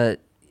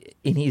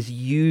 in his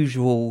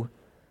usual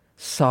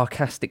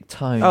sarcastic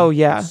tone. Oh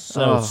yeah,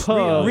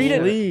 So read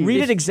it. Please.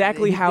 Read it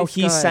exactly how This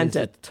he guy sent is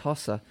a it.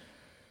 tosser.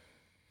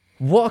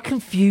 What a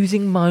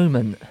confusing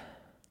moment.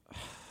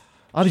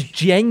 I was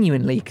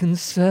genuinely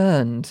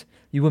concerned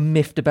you were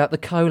miffed about the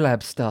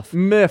collab stuff.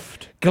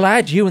 Miffed.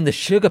 Glad you and the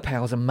Sugar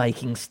Pals are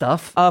making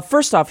stuff.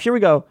 First off, here we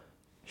go.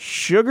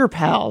 Sugar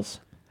Pals.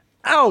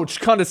 Ouch!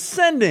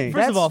 Condescending.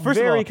 First of all,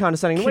 very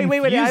condescending. Wait.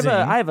 confusing.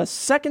 I have a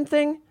second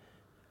thing.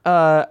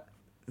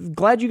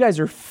 Glad you guys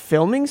are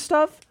filming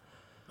stuff.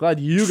 Glad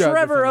you guys. are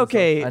Trevor, filming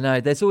okay. I know,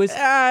 there's always...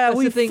 that's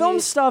We the thing, film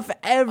stuff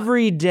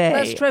every day.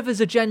 That's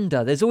Trevor's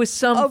agenda. There's always Of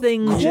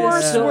something...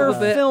 course, sort we're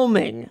of it-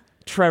 filming,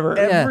 Trevor.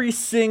 Yeah. every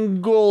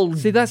single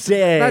See, that's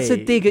a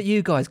dig at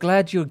you guys.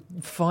 Glad you're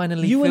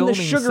finally You and filming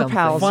the Sugar something.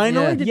 Pals.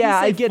 Finally? Yeah. Did Yeah,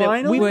 you say I get it.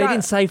 finally? We've Well, he got-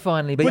 didn't say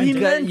finally, but, But he you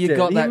meant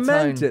got it. that He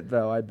meant tone. it,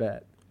 though. I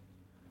bet.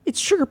 It's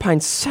Sugar Pine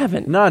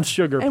 7. Not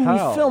Sugar and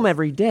Pal. we film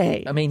every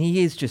day. I mean,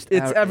 he is just...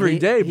 It's every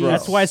day, bro.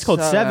 That's why it's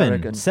called so 7.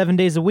 arrogant. 7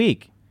 days a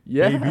week.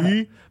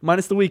 Yeah.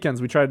 Minus the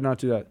weekends. We try to not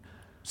do that.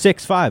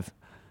 6, 5.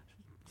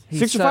 He's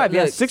 6 or 5,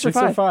 yeah, look, 6 or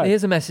 5.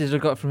 Here's a message I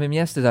got from him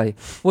yesterday.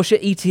 What's your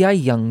ETA,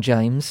 young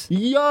James?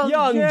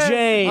 Young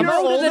James. I'm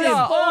older than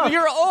him.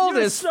 You're old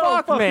as so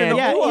fuck, fucking man. old.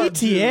 Yeah, Lord,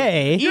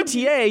 ETA.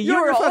 ETA, You're you're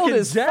on your old fucking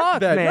as fuck,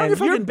 deathbed. You're on man.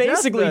 your You're fucking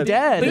basically deathbed.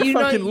 dead. But You're you know-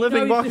 fucking you know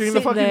living, he's walking just in the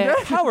sitting fucking there-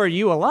 dead. How are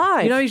you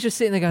alive? You know, he's just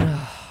sitting there going,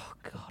 oh,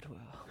 God,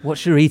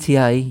 what's your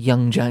ETA,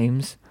 young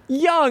James?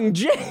 Young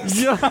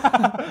James.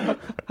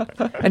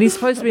 And he's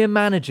supposed to be a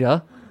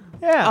manager.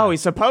 Yeah. Oh,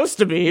 he's supposed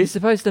to be. He's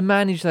supposed to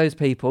manage those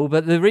people.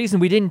 But the reason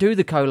we didn't do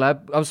the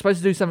collab, I was supposed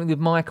to do something with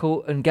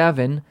Michael and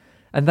Gavin,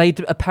 and they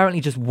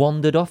apparently just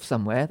wandered off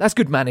somewhere. That's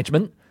good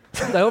management.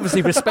 They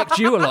obviously respect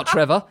you a lot,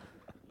 Trevor.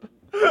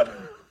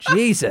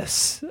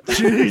 Jesus.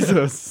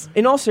 Jesus.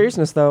 In all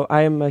seriousness, though,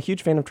 I am a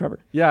huge fan of Trevor.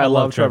 Yeah, I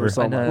love Trevor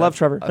so I know. much. Love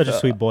Trevor. Such a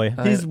sweet boy.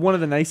 He's one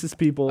of the nicest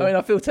people. I mean,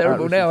 I feel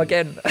terrible was now just-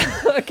 again.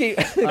 I keep,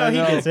 I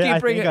know. gets it.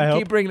 I hope.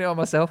 keep bringing it on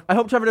myself. I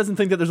hope Trevor doesn't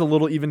think that there's a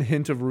little even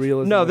hint of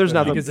realism. No, with there's it,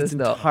 nothing. because it's There's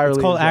not. entirely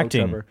It's called a joke,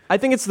 acting. Trevor. I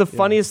think it's the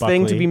funniest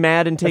thing to Buckley. be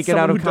mad and take As it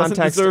out someone of who doesn't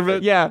context. deserve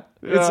it. Yeah.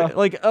 Yeah. It's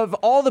like of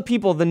all the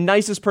people, the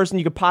nicest person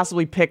you could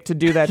possibly pick to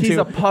do that He's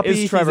to a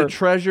puppy. is Trevor. He's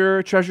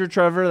a treasure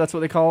Trevor. That's what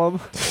they call him.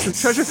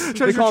 treasure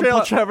They call him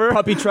trail Trevor.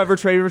 Puppy Trevor,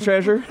 Trader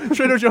Treasure.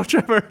 Trader Joe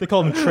Trevor. They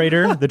call him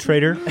Trader, the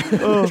Trader.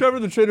 Trevor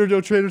the Trader Joe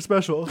Trader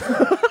Special.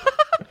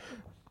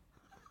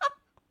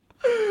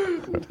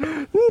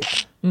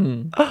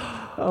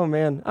 Oh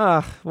man.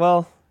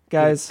 Well,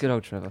 guys. Good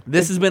old Trevor.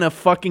 This has been a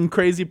fucking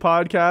crazy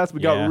podcast.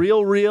 We got Yeah.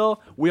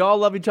 real. We all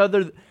love each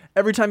other.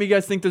 Every time you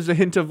guys think there's a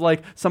hint of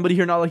like somebody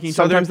here not liking each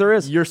other, Sometimes there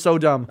is. You're so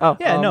dumb. Oh.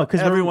 Yeah, no,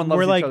 because everyone loves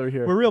we're each like, other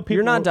here. We're real people.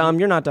 You're not dumb.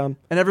 You're not dumb.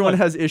 and everyone Look,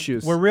 has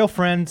issues. We're real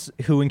friends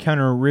who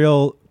encounter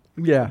real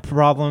yeah.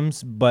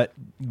 problems, but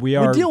we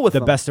are deal with the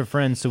them. best of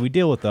friends, so we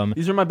deal with them.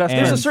 These are my best And-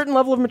 There's a friends. certain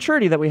level of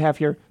maturity that we have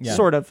here, Yeah.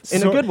 sort of, in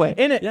a So- good way.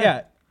 In it,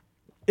 yeah.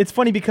 It's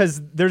funny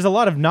because there's a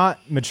lot of not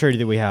maturity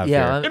that we have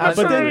Yeah, here. I'm-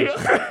 But then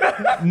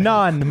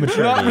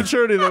non-maturity. Not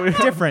maturity that we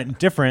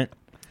different.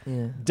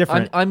 Yeah.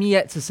 Different. I'm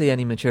yet to see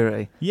any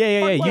maturity.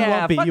 Yeah. You yeah,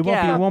 won't be. fuck You won't be.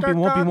 yeah. You won't be.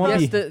 Won't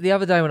be. Yes, the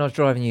other day when I was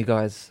driving you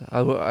guys,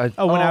 Oh, when I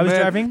Oh, was man.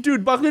 driving.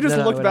 Dude, Buckley just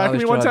No, looked when back I at me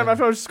was one time driving.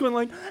 after I was just going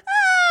like,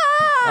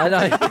 I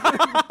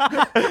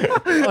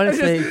know.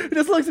 Honestly, he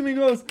just looks at me and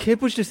goes,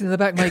 Kid was just in the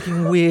back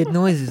making weird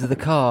noises of the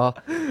car.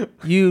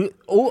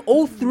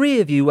 All three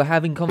of you were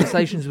having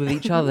conversations with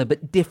each other,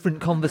 but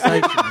different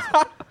conversations.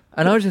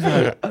 And I was just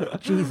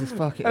like, Jesus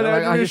fucking. And I had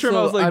to I just reassure him,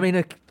 I was thought, like- I'm in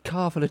a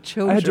car full of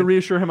children. I had to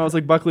reassure him. I was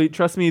like, Buckley,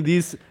 trust me,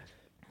 these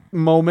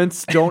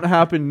moments don't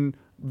happen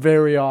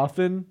very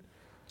often.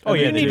 Oh,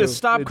 yeah, You they need do. to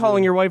stop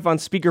calling your wife on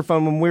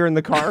speakerphone when we're in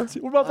the car.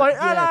 We're both like,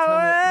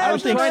 I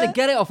was think trying so. to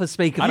get it off a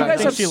speaker. I don't guys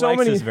think have she so likes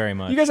many- us very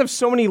much. You guys have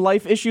so many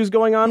life issues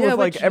going on with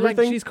like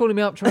everything. she's calling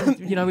me up, trying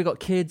to, we got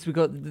kids, we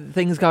got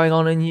things going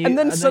on, and you, And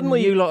then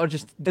suddenly- you lot are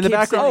just in the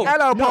background. Oh,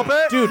 Hello,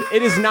 puppet. Dude,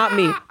 it is not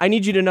me. I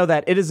need you to know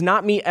that. It is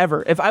not me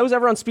ever. If I was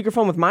ever on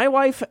speakerphone with my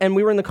wife and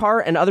we were in the car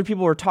and other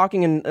people were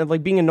talking and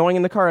like being annoying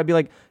in the car, I'd be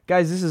like,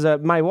 guys, this is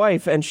my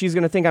wife and she's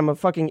going to think I'm a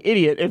fucking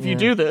idiot if you Yeah.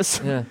 do this.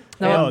 Yeah.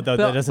 No, that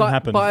doesn't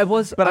happen. But I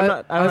was. But I'm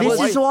not- I don't was,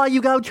 like- why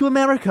you go to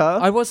America.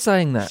 I was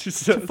saying that. to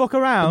fuck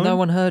But around. no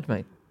one heard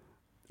me.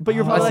 But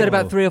you're I probably said like,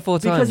 about 3 or 4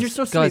 times. Because you're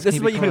so sweet. Guys, This can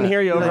is what be you couldn't quiet?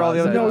 hear you over all the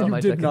other- No, am you I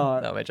did joking?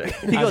 not. No, am I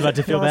joking? He I was about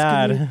to feel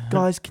bad.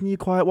 Guys, can you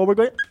quiet while we're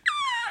going?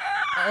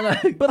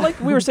 But like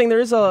we were saying, there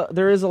is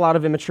a lot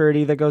of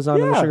immaturity that goes on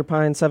in the Yeah. Sugar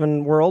Pine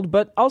 7 world.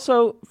 But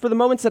also for the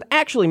moments that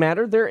actually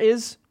matter, there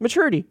is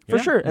maturity for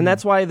Yeah. sure. And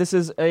that's why this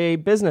is a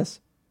business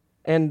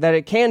and that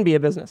it can be a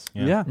business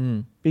Yeah.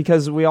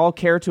 because we all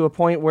care to a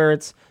point where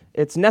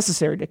it's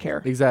necessary to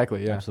care.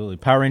 Exactly, yeah. Absolutely.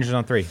 Power Rangers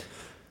on 3.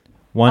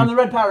 1, I'm the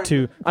red Power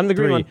 2, I'm the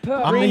green 3.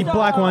 one. I'm the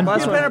black one.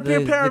 Last one. The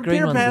Peter Pan, green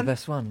Peter one's Pan. the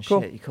best one.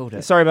 Cool. Shit, you called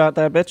it. Sorry about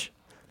that, bitch.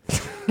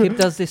 Kib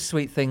does this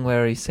sweet thing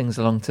where he sings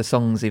along to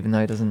songs even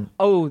though he doesn't.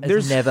 Oh, Has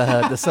there's never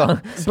heard the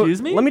song.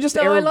 Excuse me? Let me just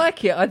No, air. I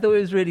like it. I thought it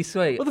was really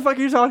sweet. What the fuck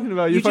are you talking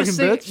about, you fucking just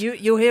sing,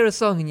 bitch? you'll hear a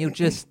song and you'll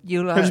Just be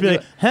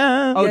like,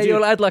 huh? Oh, yeah, dude.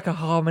 you'll add like a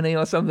harmony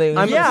or something.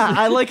 Yeah,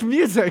 I like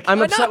music.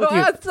 I'm I upset know, with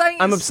you. I'm saying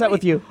I'm it's upset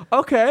with sweet. you.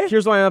 Okay.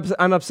 Here's why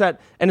I'm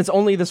upset, and it's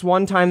only this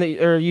one time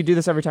that or you do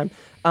this every time.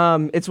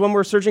 It's when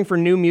we're searching for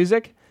new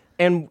music,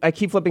 and I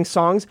keep flipping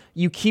songs.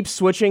 You keep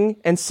switching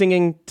and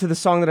singing to the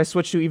song that I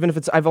switched to, even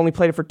if I've only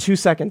played it for 2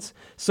 seconds.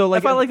 So like,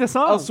 If I like the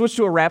song. I'll switch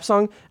to a rap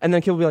song, and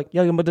then Kid will be like,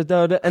 yeah,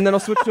 and then I'll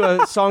switch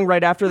to a song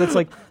right after that's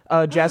like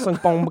a jazz song,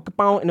 boom,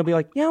 boom, and it'll be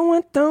like, yeah, I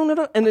went down,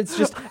 and it's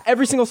just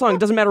every single song. It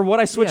doesn't matter what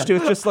I switch to.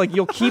 It's just like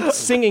you'll keep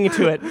singing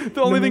to it.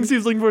 The only thing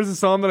Steve's looking for is a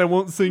song that I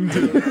won't sing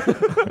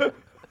to.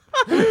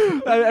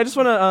 I just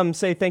want to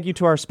say thank you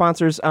to our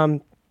sponsors,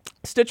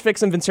 Stitch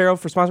Fix and Vincero,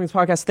 for sponsoring this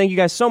podcast. Thank you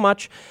guys so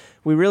much.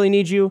 We really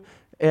need you.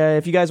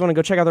 If you guys want to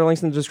go check out their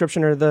links in the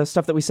description or the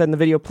stuff that we said in the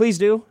video, please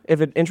do.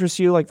 If it interests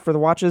you, like for the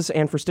watches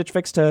and for Stitch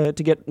Fix to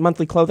get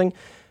monthly clothing,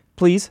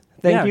 please.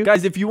 Thank you.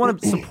 Guys, if you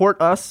want to support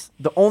us,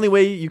 the only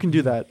way you can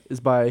do that is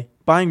by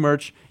buying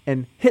merch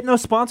and hitting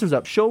those sponsors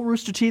up. Show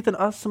Rooster Teeth and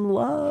us some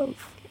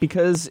love.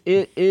 Because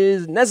it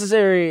is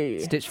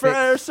necessary Stitch For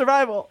our Fix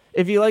survival.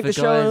 if you like for the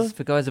show. guys,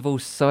 for guys of all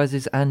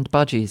sizes and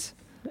budgies.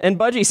 And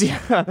budgies,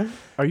 yeah.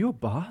 Are you a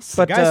boss?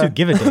 But Guys who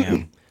give a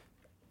damn.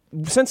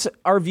 since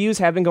our views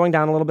have been going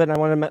down a little bit, and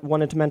I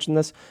wanted to mention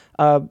this,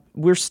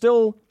 we're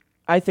still,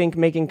 I think,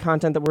 making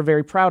content that we're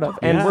very proud of,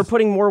 and Yes. we're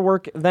putting more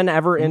work than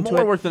ever into it.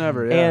 More work than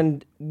ever, yeah.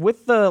 And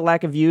with the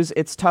lack of views,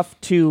 it's tough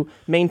to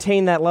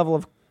maintain that level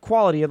of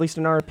quality, at least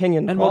in our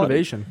opinion, and quality.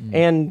 motivation.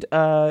 And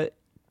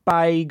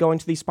by going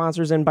to these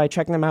sponsors and by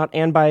checking them out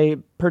and by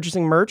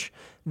purchasing merch,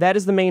 that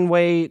is the main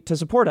way to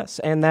support us.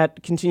 And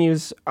that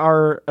continues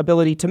our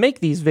ability to make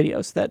these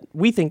videos that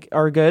we think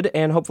are good,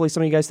 and hopefully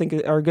some of you guys think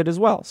are good as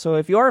well. So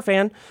if you are a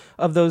fan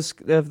of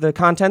the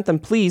content, then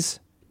please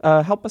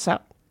help us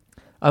out.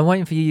 I'm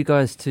waiting for you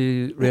guys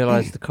to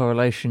realize the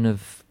correlation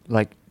of,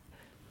 like,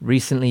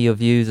 recently your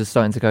views are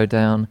starting to go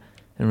down,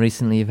 and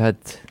recently you've had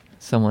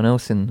someone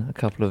else in a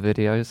couple of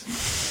videos.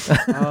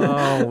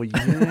 Oh,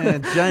 yeah.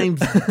 James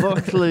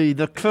Buckley,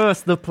 the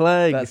curse, the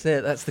plague. That's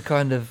it. That's the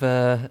kind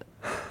of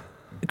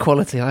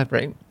quality I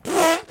bring. Do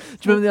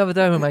you remember the other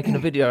day we were making a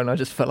video and I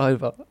just fell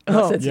over? And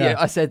I said, yeah.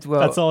 I said,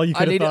 well, That's all you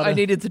could have thought I of.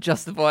 needed to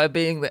justify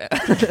being there.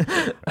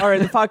 All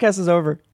right, the podcast is over.